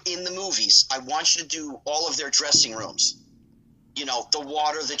celebrity. You're in the movies. I want you to do all of their dressing rooms. The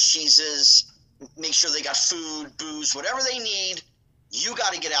water, the cheeses, make sure they got food, booze, whatever they need. You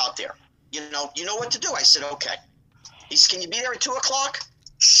got to get out there. You know what to do." I said, "Okay." He said, "Can you be there at 2 o'clock?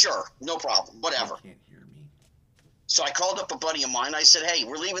 "Sure, no problem, whatever." You can't hear me. So I called up a buddy of mine. I said, "Hey,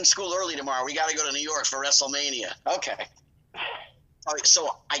 we're leaving school early tomorrow. We got to go to New York for WrestleMania." "Okay." All right,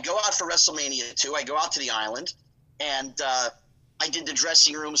 so I go out for WrestleMania 2. I go out to the island, and I did the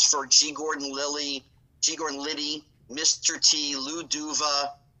dressing rooms for G. Gordon Liddy, Mr. T, Lou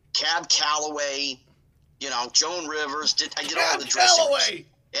Duva, Cab Calloway, Joan Rivers. I did all the dressing rooms.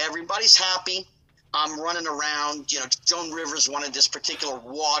 Everybody's happy. I'm running around. Joan Rivers wanted this particular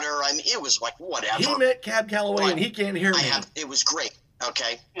water. I mean, it was like whatever. He met Cab Calloway, and he can't hear me. It was great.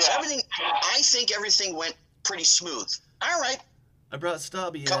 Okay. Yeah. So I think everything went pretty smooth. All right. I brought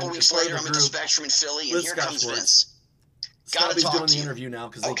Stubby. A couple weeks later, I'm at the Spectrum in Philly, and with here Scott comes Schwartz. Vince. Gotta Stubby's talk doing to the you. interview now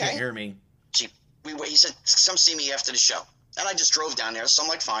because they can't hear me. He said, "Come see me after the show." And I just drove down there, so I'm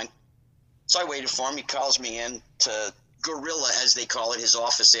like, fine. So I waited for him. He calls me in to Gorilla, as they call it, his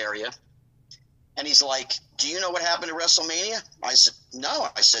office area. And he's like, "Do you know what happened at WrestleMania?" I said, "No."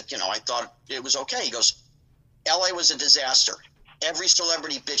 I said, I thought it was okay. He goes, "LA was a disaster. Every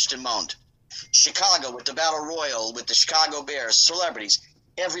celebrity bitched and moaned. Chicago with the Battle Royal, with the Chicago Bears, celebrities,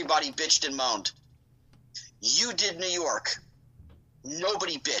 everybody bitched and moaned. You did New York.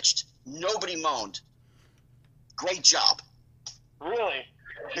 Nobody bitched. Nobody moaned. Great job." Really?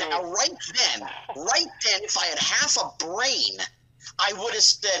 Now, right then, if I had half a brain, I would have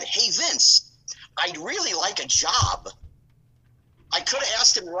said, "Hey, Vince, I'd really like a job." I could have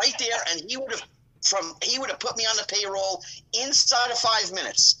asked him right there, and he would have He would have put me on the payroll inside of 5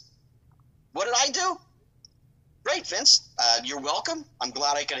 minutes. What did I do? Great, Vince. You're welcome. I'm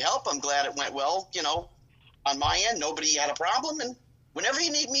glad I could help. I'm glad it went well, on my end. Nobody had a problem. And whenever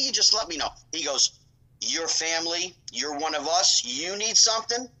you need me, you just let me know. He goes, you're family. You're one of us. You need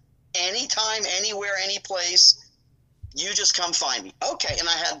something. Anytime, anywhere, any place, you just come find me. Okay. And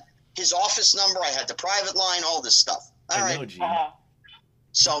I had his office number. I had the private line, all this stuff. All right. know, Gene.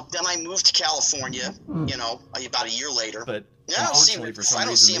 So then I moved to California, about a year later. But I don't see unfortunately, for some I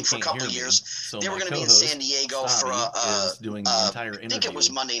don't reason, see him for a couple of years. So they were going to be in San Diego for is doing the entire interview. I think it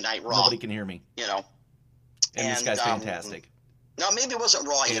was Monday Night Raw. Nobody can hear me. And this guy's fantastic. No, maybe it wasn't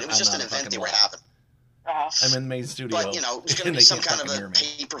Raw yet. It was just an event they were having. I'm in the main studio. But, it was going to be some kind of a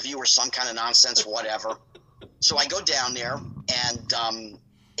pay-per-view or some kind of nonsense, whatever. So I go down there, and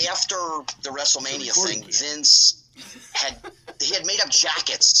after the WrestleMania thing, Vince had made up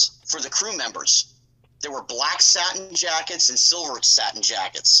jackets for the crew members. There were black satin jackets and silver satin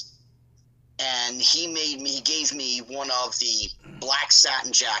jackets. And he gave me one of the black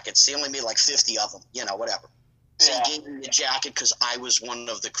satin jackets. He only made like 50 of them, whatever. So he gave me the jacket because I was one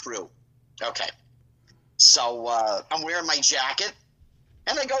of the crew. Okay. So I'm wearing my jacket,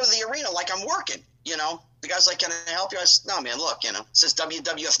 and I go to the arena like I'm working, The guy's like, can I help you? I said, no, man, look, it says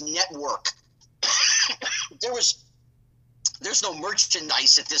WWF Network. There's no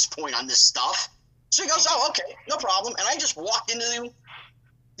merchandise at this point on this stuff. So he goes, oh, okay, no problem. And I just walked into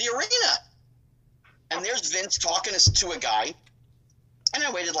the arena. And there's Vince talking to a guy. And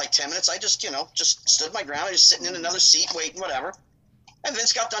I waited like 10 minutes. I just stood my ground. I was sitting in another seat waiting, whatever. And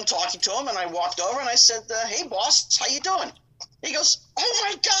Vince got done talking to him, and I walked over, and I said, hey, boss, how you doing? He goes, oh,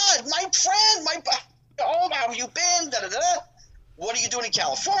 my God, my friend, how have you been? Da-da-da. What are you doing in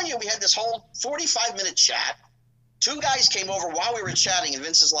California? We had this whole 45-minute chat. Two guys came over while we were chatting, and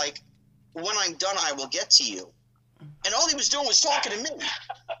Vince is like, when I'm done, I will get to you. And all he was doing was talking to me.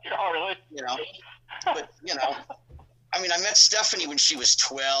 Oh, really? But, I mean, I met Stephanie when she was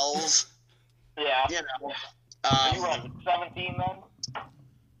 12. Yeah. You were 17 then?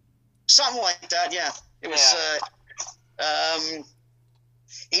 Something like that, yeah. It was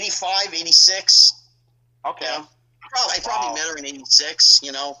 85, 86. Okay. I probably met her in 86,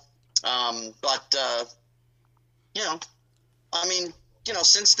 I mean,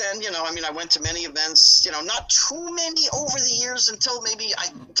 since then, I went to many events, not too many over the years until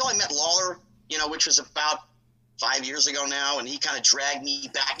I met Lawler, which was about 5 years ago now, and he kind of dragged me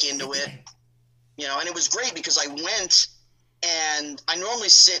back into it, and it was great because I went, and I normally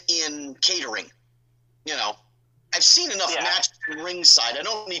sit in catering, I've seen enough matches in ringside. I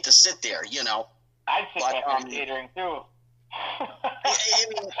don't need to sit there, I'd sit back in catering too. I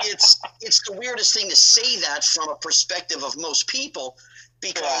mean, it's the weirdest thing to say that from a perspective of most people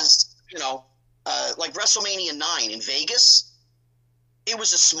because, like WrestleMania 9 in Vegas, it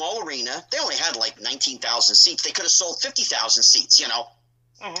was a small arena. They only had like 19,000 seats. They could have sold 50,000 seats,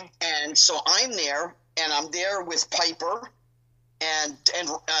 Mm-hmm. And so I'm there, and I'm there with Piper, and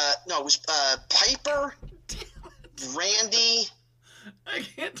it was Piper, Randy. I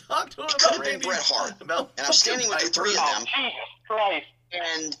can't talk to him It could have been Bret Hart. And I'm standing with the three of them. Jesus Christ.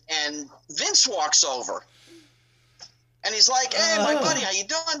 And Vince walks over. And he's like, hey, my buddy, how you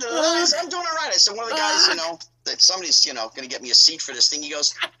doing? I said, I'm doing all right. I said, one of the guys, that somebody's, going to get me a seat for this thing. He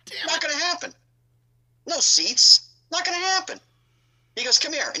goes, not going to happen. No seats. Not going to happen. He goes,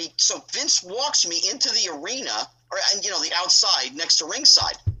 come here. And so Vince walks me into the arena, the outside next to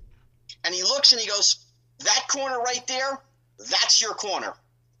ringside. And he looks and he goes, that corner right there, that's your corner.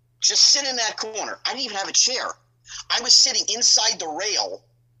 Just sit in that corner. I didn't even have a chair. I was sitting inside the rail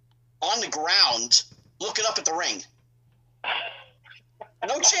on the ground looking up at the ring.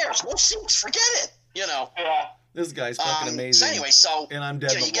 No chairs, no seats, forget it, Yeah. This guy's fucking amazing. So anyway, and I'm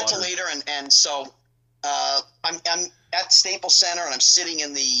dead in the you get to water. later, and so I'm at Staples Center, and I'm sitting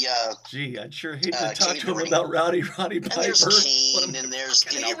in the Gee, I'd sure hate to talk Kane to him Ring. about Rowdy Piper. and there's Kane, and there's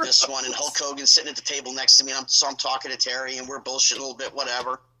this one, and Hulk Hogan sitting at the table next to me, and I'm talking to Terry, and we're bullshit a little bit,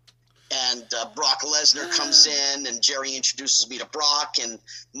 whatever. And Brock Lesnar comes in, and Jerry introduces me to Brock, and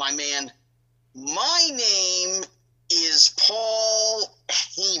my name is Paul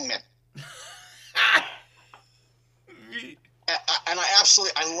Heyman. And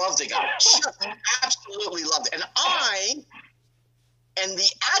I love the guy. Sure, absolutely loved it. And I am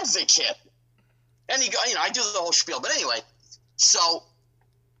the advocate. And I do the whole spiel. But anyway, so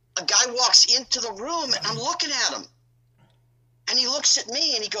a guy walks into the room, and I'm looking at him. And he looks at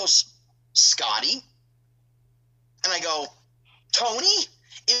me, and he goes, Scotty. And I go, Tony?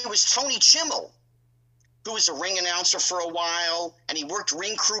 It was Tony Chimmel. who was a ring announcer for a while, and he worked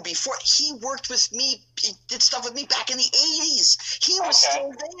ring crew before. He worked with me. He did stuff with me back in the 80s. He was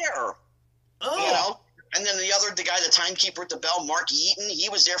still there. Oh. You know? And then the guy, the timekeeper at the bell, Mark Eaton, he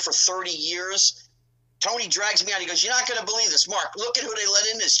was there for 30 years. Tony drags me out. He goes, "You're not going to believe this, Mark. Look at who they let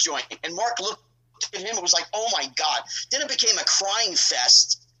in this joint." And Mark looked at him and was like, "Oh, my God." Then it became a crying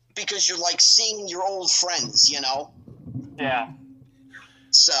fest because you're like seeing your old friends, you know? Yeah.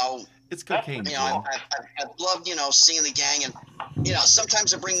 So, It's cocaine. you know, I loved, you know, seeing the gang. And, you know,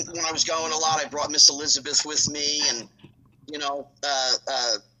 sometimes when I was going a lot, I brought Miss Elizabeth with me. And, you know,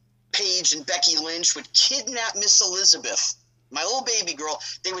 Paige and Becky Lynch would kidnap Miss Elizabeth, my little baby girl.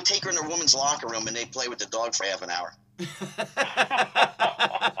 They would take her in their woman's locker room and they'd play with the dog for half an hour. You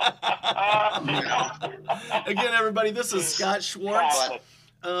know? Again, everybody, this is Scott Schwartz.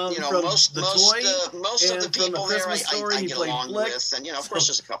 But, you know, from most the of Toy, the and people from the there Christmas I Story, he get played along Flick. with, and you know, of course,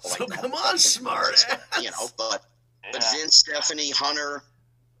 there's a couple. So like come on, smart ass. You know, but Vince, Stephanie, Hunter,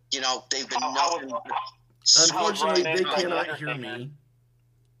 you know, they've been nothing. Unfortunately, they cannot hear me.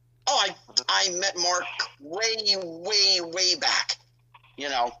 Oh, I met Mark way back. You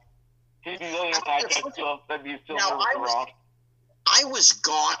know, I was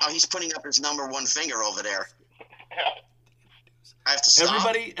gone. Oh, he's putting up his number one finger over there. I have to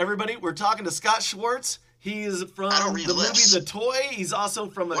stop. Everybody, we're talking to Scott Schwartz. He is from the movie The Toy. He's also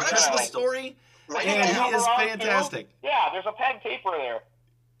from A Christmas Story. Right. And he is fantastic. Yeah, there's a pen taper there.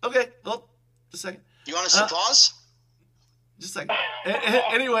 Okay, well, just a second. You want us to pause? Just a second.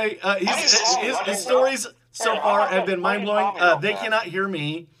 Anyway, his stories so far have been mind-blowing. They cannot hear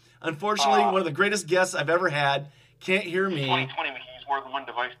me. Unfortunately, one of the greatest guests I've ever had can't hear me. 2020, we can use more than one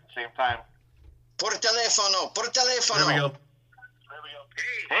device at the same time. Por teléfono. There we go.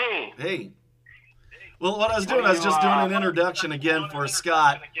 Hey. Well, what I was doing, I was just doing an introduction again for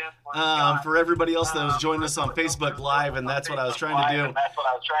Scott, for everybody else that was joining us on Facebook Live, and that's what I was trying to do.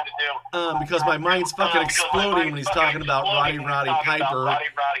 Because my mind's fucking exploding when he's talking about Roddy Piper,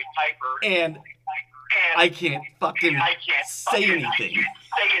 and I can't fucking say anything.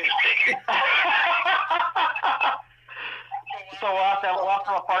 So we'll have to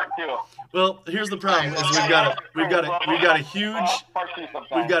a part two. Well, here's the problem: is we've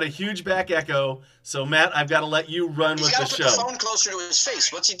got a huge back echo. So Matt, I've got to let you run with the show. He's got to put the phone closer to his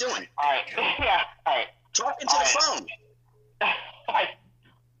face. What's he doing? All right. Yeah. All right. Talking to the phone. I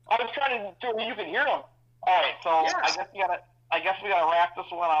was trying to do where you can hear him. All right. So yes. I guess we gotta wrap this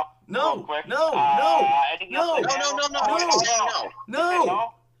one up. Real quick. No.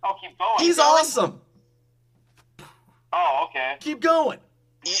 I'll keep going. He's awesome. Oh, okay. Keep going.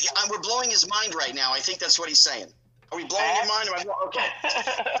 We're blowing his mind right now. I think that's what he's saying. Are we blowing your mind? Okay.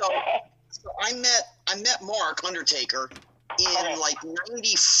 So I met Mark Undertaker in like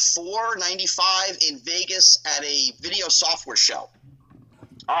 94, 95 in Vegas at a video software show.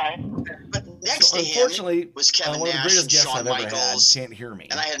 All right. But next to him was Kevin one of the Nash greatest and guests Shawn I've ever had Michaels. can't hear me.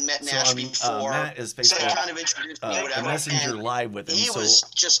 And I had met Nash before. Matt is so he Facebook kind of introduced me, whatever. Messenger and live with him, he was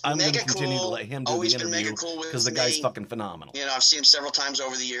just I'm going to mega continue cool, to let him do always the been interview mega cool because the guy's fucking phenomenal. You know, I've seen him several times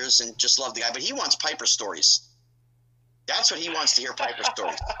over the years and just love the guy. But he wants Piper stories. That's what he wants to hear, Piper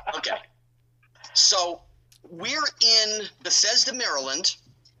stories. Okay. So we're in Bethesda, Maryland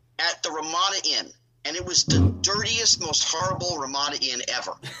at the Ramada Inn. And it was the dirtiest, most horrible Ramada Inn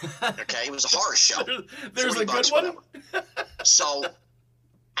ever. Okay? It was a horror show. There's a good one. So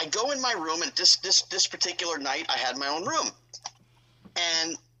I go in my room, and this particular night, I had my own room.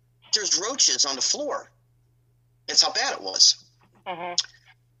 And there's roaches on the floor. That's how bad it was. Mm-hmm.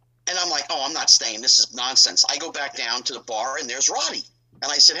 And I'm like, oh, I'm not staying. This is nonsense. I go back down to the bar, and there's Roddy.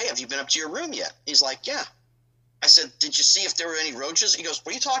 And I said, hey, have you been up to your room yet? He's like, yeah. I said, did you see if there were any roaches? He goes,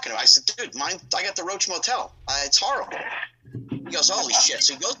 what are you talking about? I said, dude, I got the Roach Motel. It's horrible. He goes, holy shit.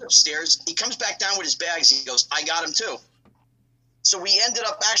 So he goes upstairs. He comes back down with his bags. He goes, I got him too. So we ended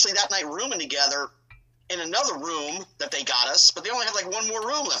up actually that night rooming together in another room that they got us, but they only had like one more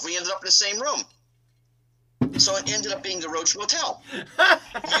room left. We ended up in the same room. So it ended up being the Roach Motel.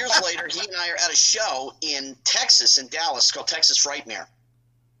 Years later, he and I are at a show in Texas, in Dallas, called Texas Frightmare.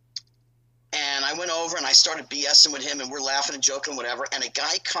 And I went over and I started BSing with him, and we're laughing and joking, whatever. And a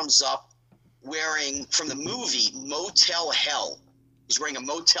guy comes up wearing, from the movie, Motel Hell. He's wearing a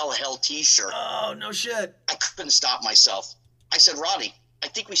Motel Hell t-shirt. Oh, no shit. I couldn't stop myself. I said, Roddy, I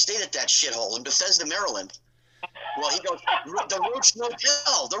think we stayed at that shithole in Bethesda, Maryland. Well, he goes, the Roach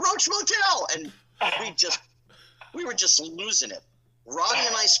Motel, the Roach Motel. And we were just losing it. Roddy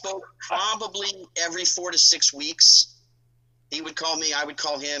and I spoke probably every 4 to 6 weeks. He would call me, I would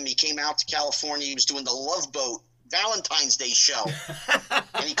call him. He came out to California. He was doing the Love Boat Valentine's Day show.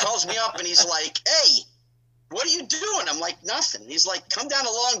 And he calls me up and he's like, hey, what are you doing? I'm like, nothing. He's like, come down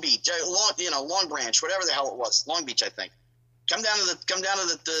to Long Beach, Long Branch, whatever the hell it was. Long Beach, I think. Come down to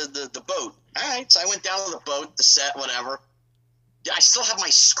the boat. All right. So I went down to the boat, the set, whatever. I still have my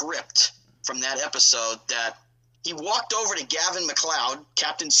script from that episode that he walked over to Gavin McLeod,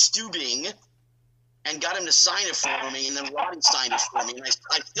 Captain Stubing, and got him to sign it for me, and then Roddy signed it for me, and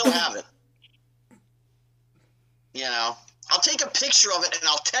I still have it. You know, I'll take a picture of it and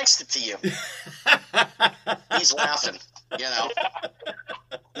I'll text it to you. He's laughing, you know.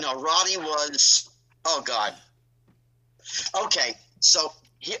 No, Roddy was, oh God. Okay, so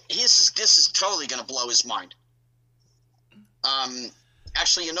this is totally going to blow his mind.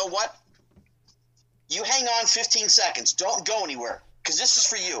 Actually, you know what? You hang on 15 seconds. Don't go anywhere, because this is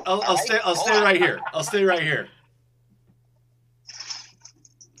for you. I'll stay right here. I'll stay right here.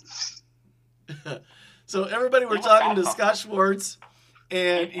 So everybody, we're talking to Scott Schwartz,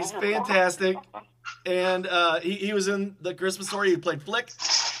 and he's fantastic. And he was in The Christmas Story. He played Flick.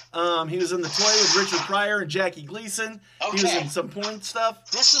 He was in The Toy with Richard Pryor and Jackie Gleason. Okay. He was in some porn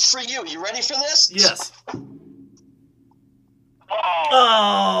stuff. This is for you. You ready for this? Yes.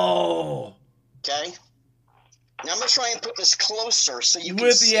 Oh. Okay. Now I'm gonna try and put this closer so you can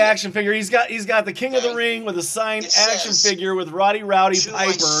with see the action figure. He's got the King of the Ring with a signed action figure with Roddy Rowdy to my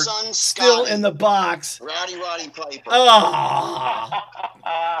Piper son, still Scotty. in the box. Roddy Piper. Oh.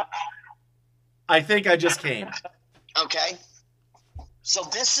 I think I just came. Okay. So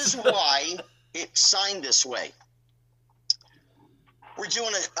this is why it's signed this way. We're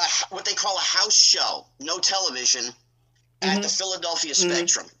doing a what they call a house show, no television, at the Philadelphia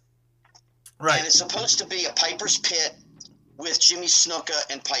Spectrum. Right. And it's supposed to be a Piper's Pit with Jimmy Snuka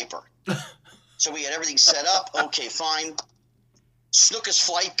and Piper. So we had everything set up. Okay, fine. Snuka's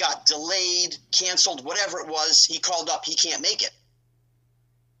flight got delayed, canceled, whatever it was. He called up. He can't make it.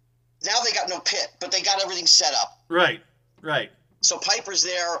 Now they got no pit, but they got everything set up. Right. Right. So Piper's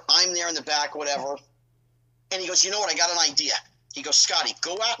there. I'm there in the back, whatever. And he goes, you know what? I got an idea. He goes, Scotty,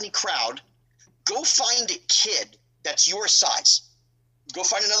 go out in the crowd. Go find a kid that's your size. Go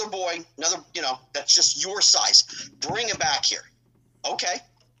find another boy, that's just your size. Bring him back here. Okay.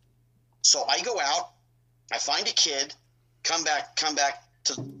 So I go out, I find a kid, come back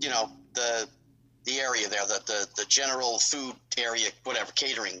to, the area there, the general food area, whatever,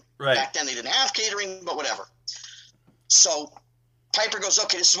 catering. Right. Back then they didn't have catering, but whatever. So Piper goes,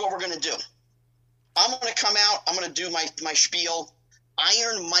 okay, this is what we're going to do. I'm going to come out, I'm going to do my spiel.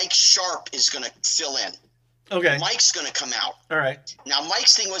 Iron Mike Sharp is going to fill in. Okay. Mike's going to come out. All right. Now,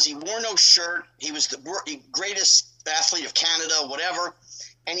 Mike's thing was he wore no shirt. He was the greatest athlete of Canada, whatever.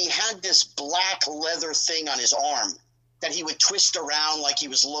 And he had this black leather thing on his arm that he would twist around like he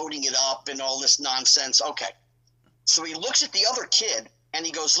was loading it up and all this nonsense. Okay. So he looks at the other kid and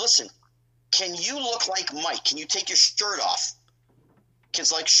he goes, listen, can you look like Mike? Can you take your shirt off?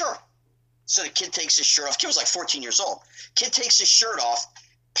 Kid's like, sure. So the kid takes his shirt off. Kid was like 14 years old. Kid takes his shirt off.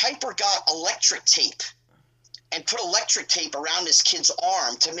 Piper got electric tape and put electric tape around this kid's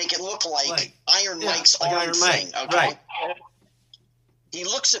arm to make it look like Iron Mike's arm Iron thing. Mike. Okay. Right. He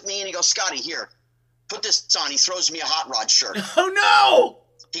looks at me and he goes, Scotty, here, put this on. He throws me a hot rod shirt. Oh no!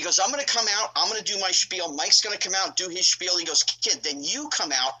 He goes, I'm going to come out. I'm going to do my spiel. Mike's going to come out, do his spiel. He goes, kid, then you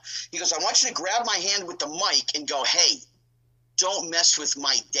come out. He goes, I want you to grab my hand with the mic and go, hey, don't mess with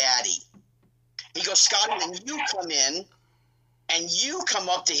my daddy. He goes, Scotty, then you come in and you come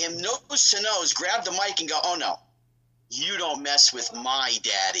up to him nose to nose, grab the mic and go, oh no, you don't mess with my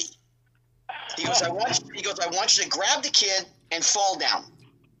daddy. He goes, I want you to grab the kid and fall down.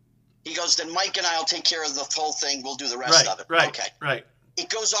 He goes, then Mike and I will take care of the whole thing. We'll do the rest of it. Right. Okay. Right. It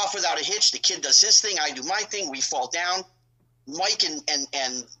goes off without a hitch. The kid does his thing. I do my thing. We fall down. Mike and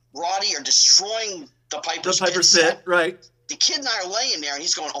Roddy are destroying the Piper's Pit. Right. The kid and I are laying there, and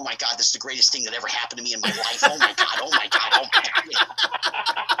he's going, oh, my God, this is the greatest thing that ever happened to me in my life. Oh, my God, oh, my God, oh, my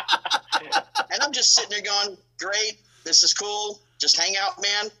God. And I'm just sitting there going, great, this is cool. Just hang out,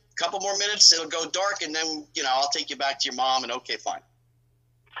 man. A couple more minutes, it'll go dark, and then, I'll take you back to your mom, and okay, fine.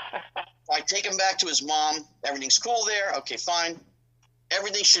 I take him back to his mom. Everything's cool there. Okay, fine.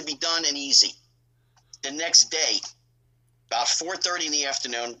 Everything should be done and easy. The next day, about 4:30 in the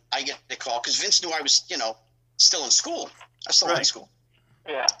afternoon, I get the call, because Vince knew I was, still in school. I was still in high school.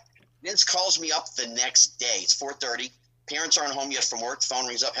 Yeah. Vince calls me up the next day. It's 4:30. Parents aren't home yet from work. Phone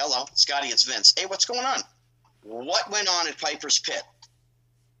rings up. Hello, Scotty, it's Vince. Hey, what's going on? What went on at Piper's Pit?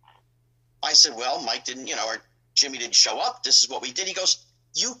 I said, well, Mike didn't, or Jimmy didn't show up. This is what we did. He goes,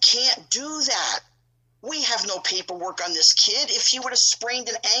 you can't do that. we have no paperwork on this kid. If he would have sprained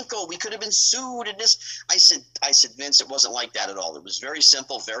an ankle, we could have been sued. And this, I said, Vince, it wasn't like that at all. It was very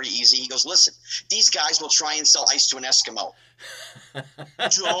simple, very easy. He goes, listen, these guys will try and sell ice to an Eskimo.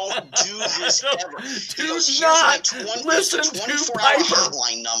 Don't do this ever. He goes, here's my 24-hour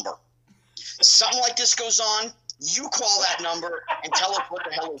hotline number. Something like this goes on, you call that number and tell us what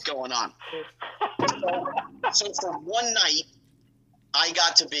the hell is going on. So for one night, I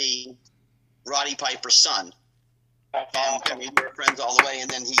got to be Roddy Piper's son. I mean, we were friends all the way, and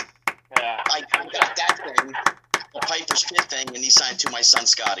then I got that thing, the Piper's Pit thing, and he signed to my son,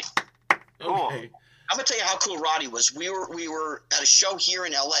 Scotty. Okay. I'm going to tell you how cool Roddy was. We were at a show here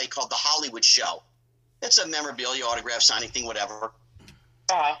in L.A. called The Hollywood Show. It's a memorabilia, autograph signing thing, whatever.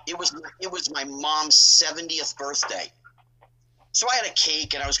 It was my mom's 70th birthday. So I had a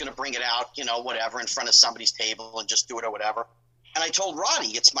cake, and I was going to bring it out, whatever, in front of somebody's table and just do it or whatever. And I told Roddy,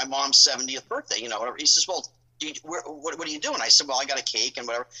 it's my mom's 70th birthday, whatever. He says, well, what are you doing? I said, well, I got a cake and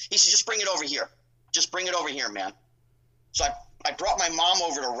whatever. He said, just bring it over here. Just bring it over here, man. So I brought my mom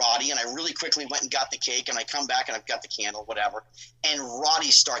over to Roddy, and I really quickly went and got the cake, and I come back, and I've got the candle, whatever. And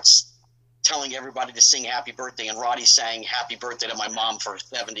Roddy starts telling everybody to sing happy birthday, and Roddy sang happy birthday to my mom for her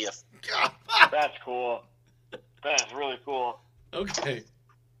 70th. That's cool. That's really cool. Okay.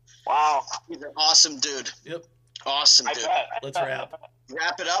 Wow. He's an awesome dude. Yep. Awesome dude. Let's wrap.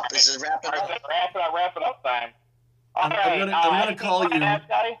 Wrap it up. Is it wrap it up? Wrap it up time. I'm gonna call you.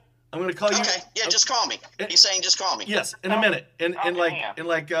 I'm gonna call you. Okay. Yeah, just call me. He's saying just call me. Yes, in a minute. In like.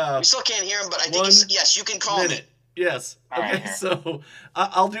 We still can't hear him, but I think yes, you can call me. Yes. Okay. So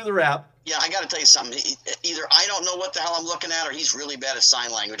I'll do the wrap. Yeah, I got to tell you something. Either I don't know what the hell I'm looking at, or he's really bad at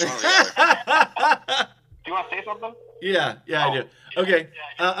sign language. One or the other. Do you want to say something? Yeah, I do. Okay,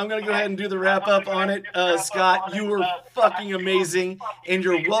 I'm going to go ahead and do the wrap-up on it. Scott, you were fucking amazing, and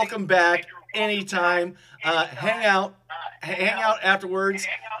you're welcome back anytime. Hang out afterwards.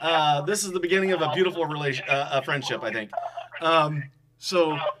 This is the beginning of a beautiful friendship, I think.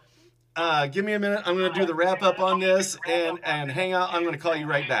 So give me a minute. I'm going to do the wrap-up on this, and hang out. I'm going to call you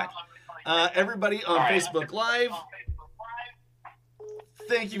right back. Everybody on Facebook Live,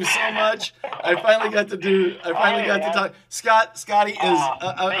 thank you so much. I finally got to talk. Scotty is.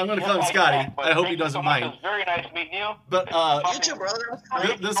 I'm going to call him Scotty. I hope he doesn't mind. It was very nice meeting you. But you too, brother.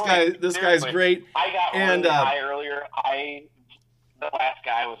 This guy's great. I got really high earlier. The last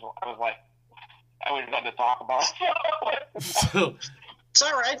guy I was like, I wouldn't have to talk about. So it's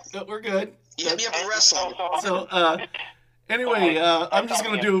all right. We're good. You hit me up for wrestling. So anyway, I'm just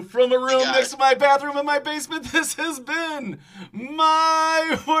going to do from a room next to my bathroom in my basement. This has been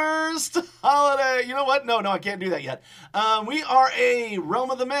my worst holiday. You know what? No, I can't do that yet. We are a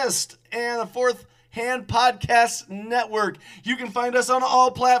Realm of the Mist and a Fourth Hand Podcast Network. You can find us on all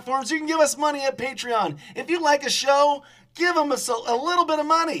platforms. You can give us money at Patreon. If you like a show, give them a little bit of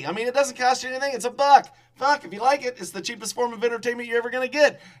money. I mean, it doesn't cost you anything. It's $1. Fuck, if you like it, it's the cheapest form of entertainment you're ever going to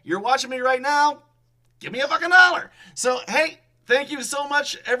get. You're watching me right now. Give me a fucking $1. So, hey, thank you so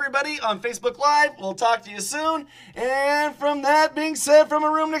much, everybody, on Facebook Live. We'll talk to you soon. And from that being said, from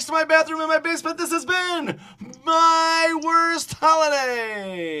a room next to my bathroom in my basement, this has been my worst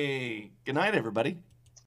holiday. Good night, everybody.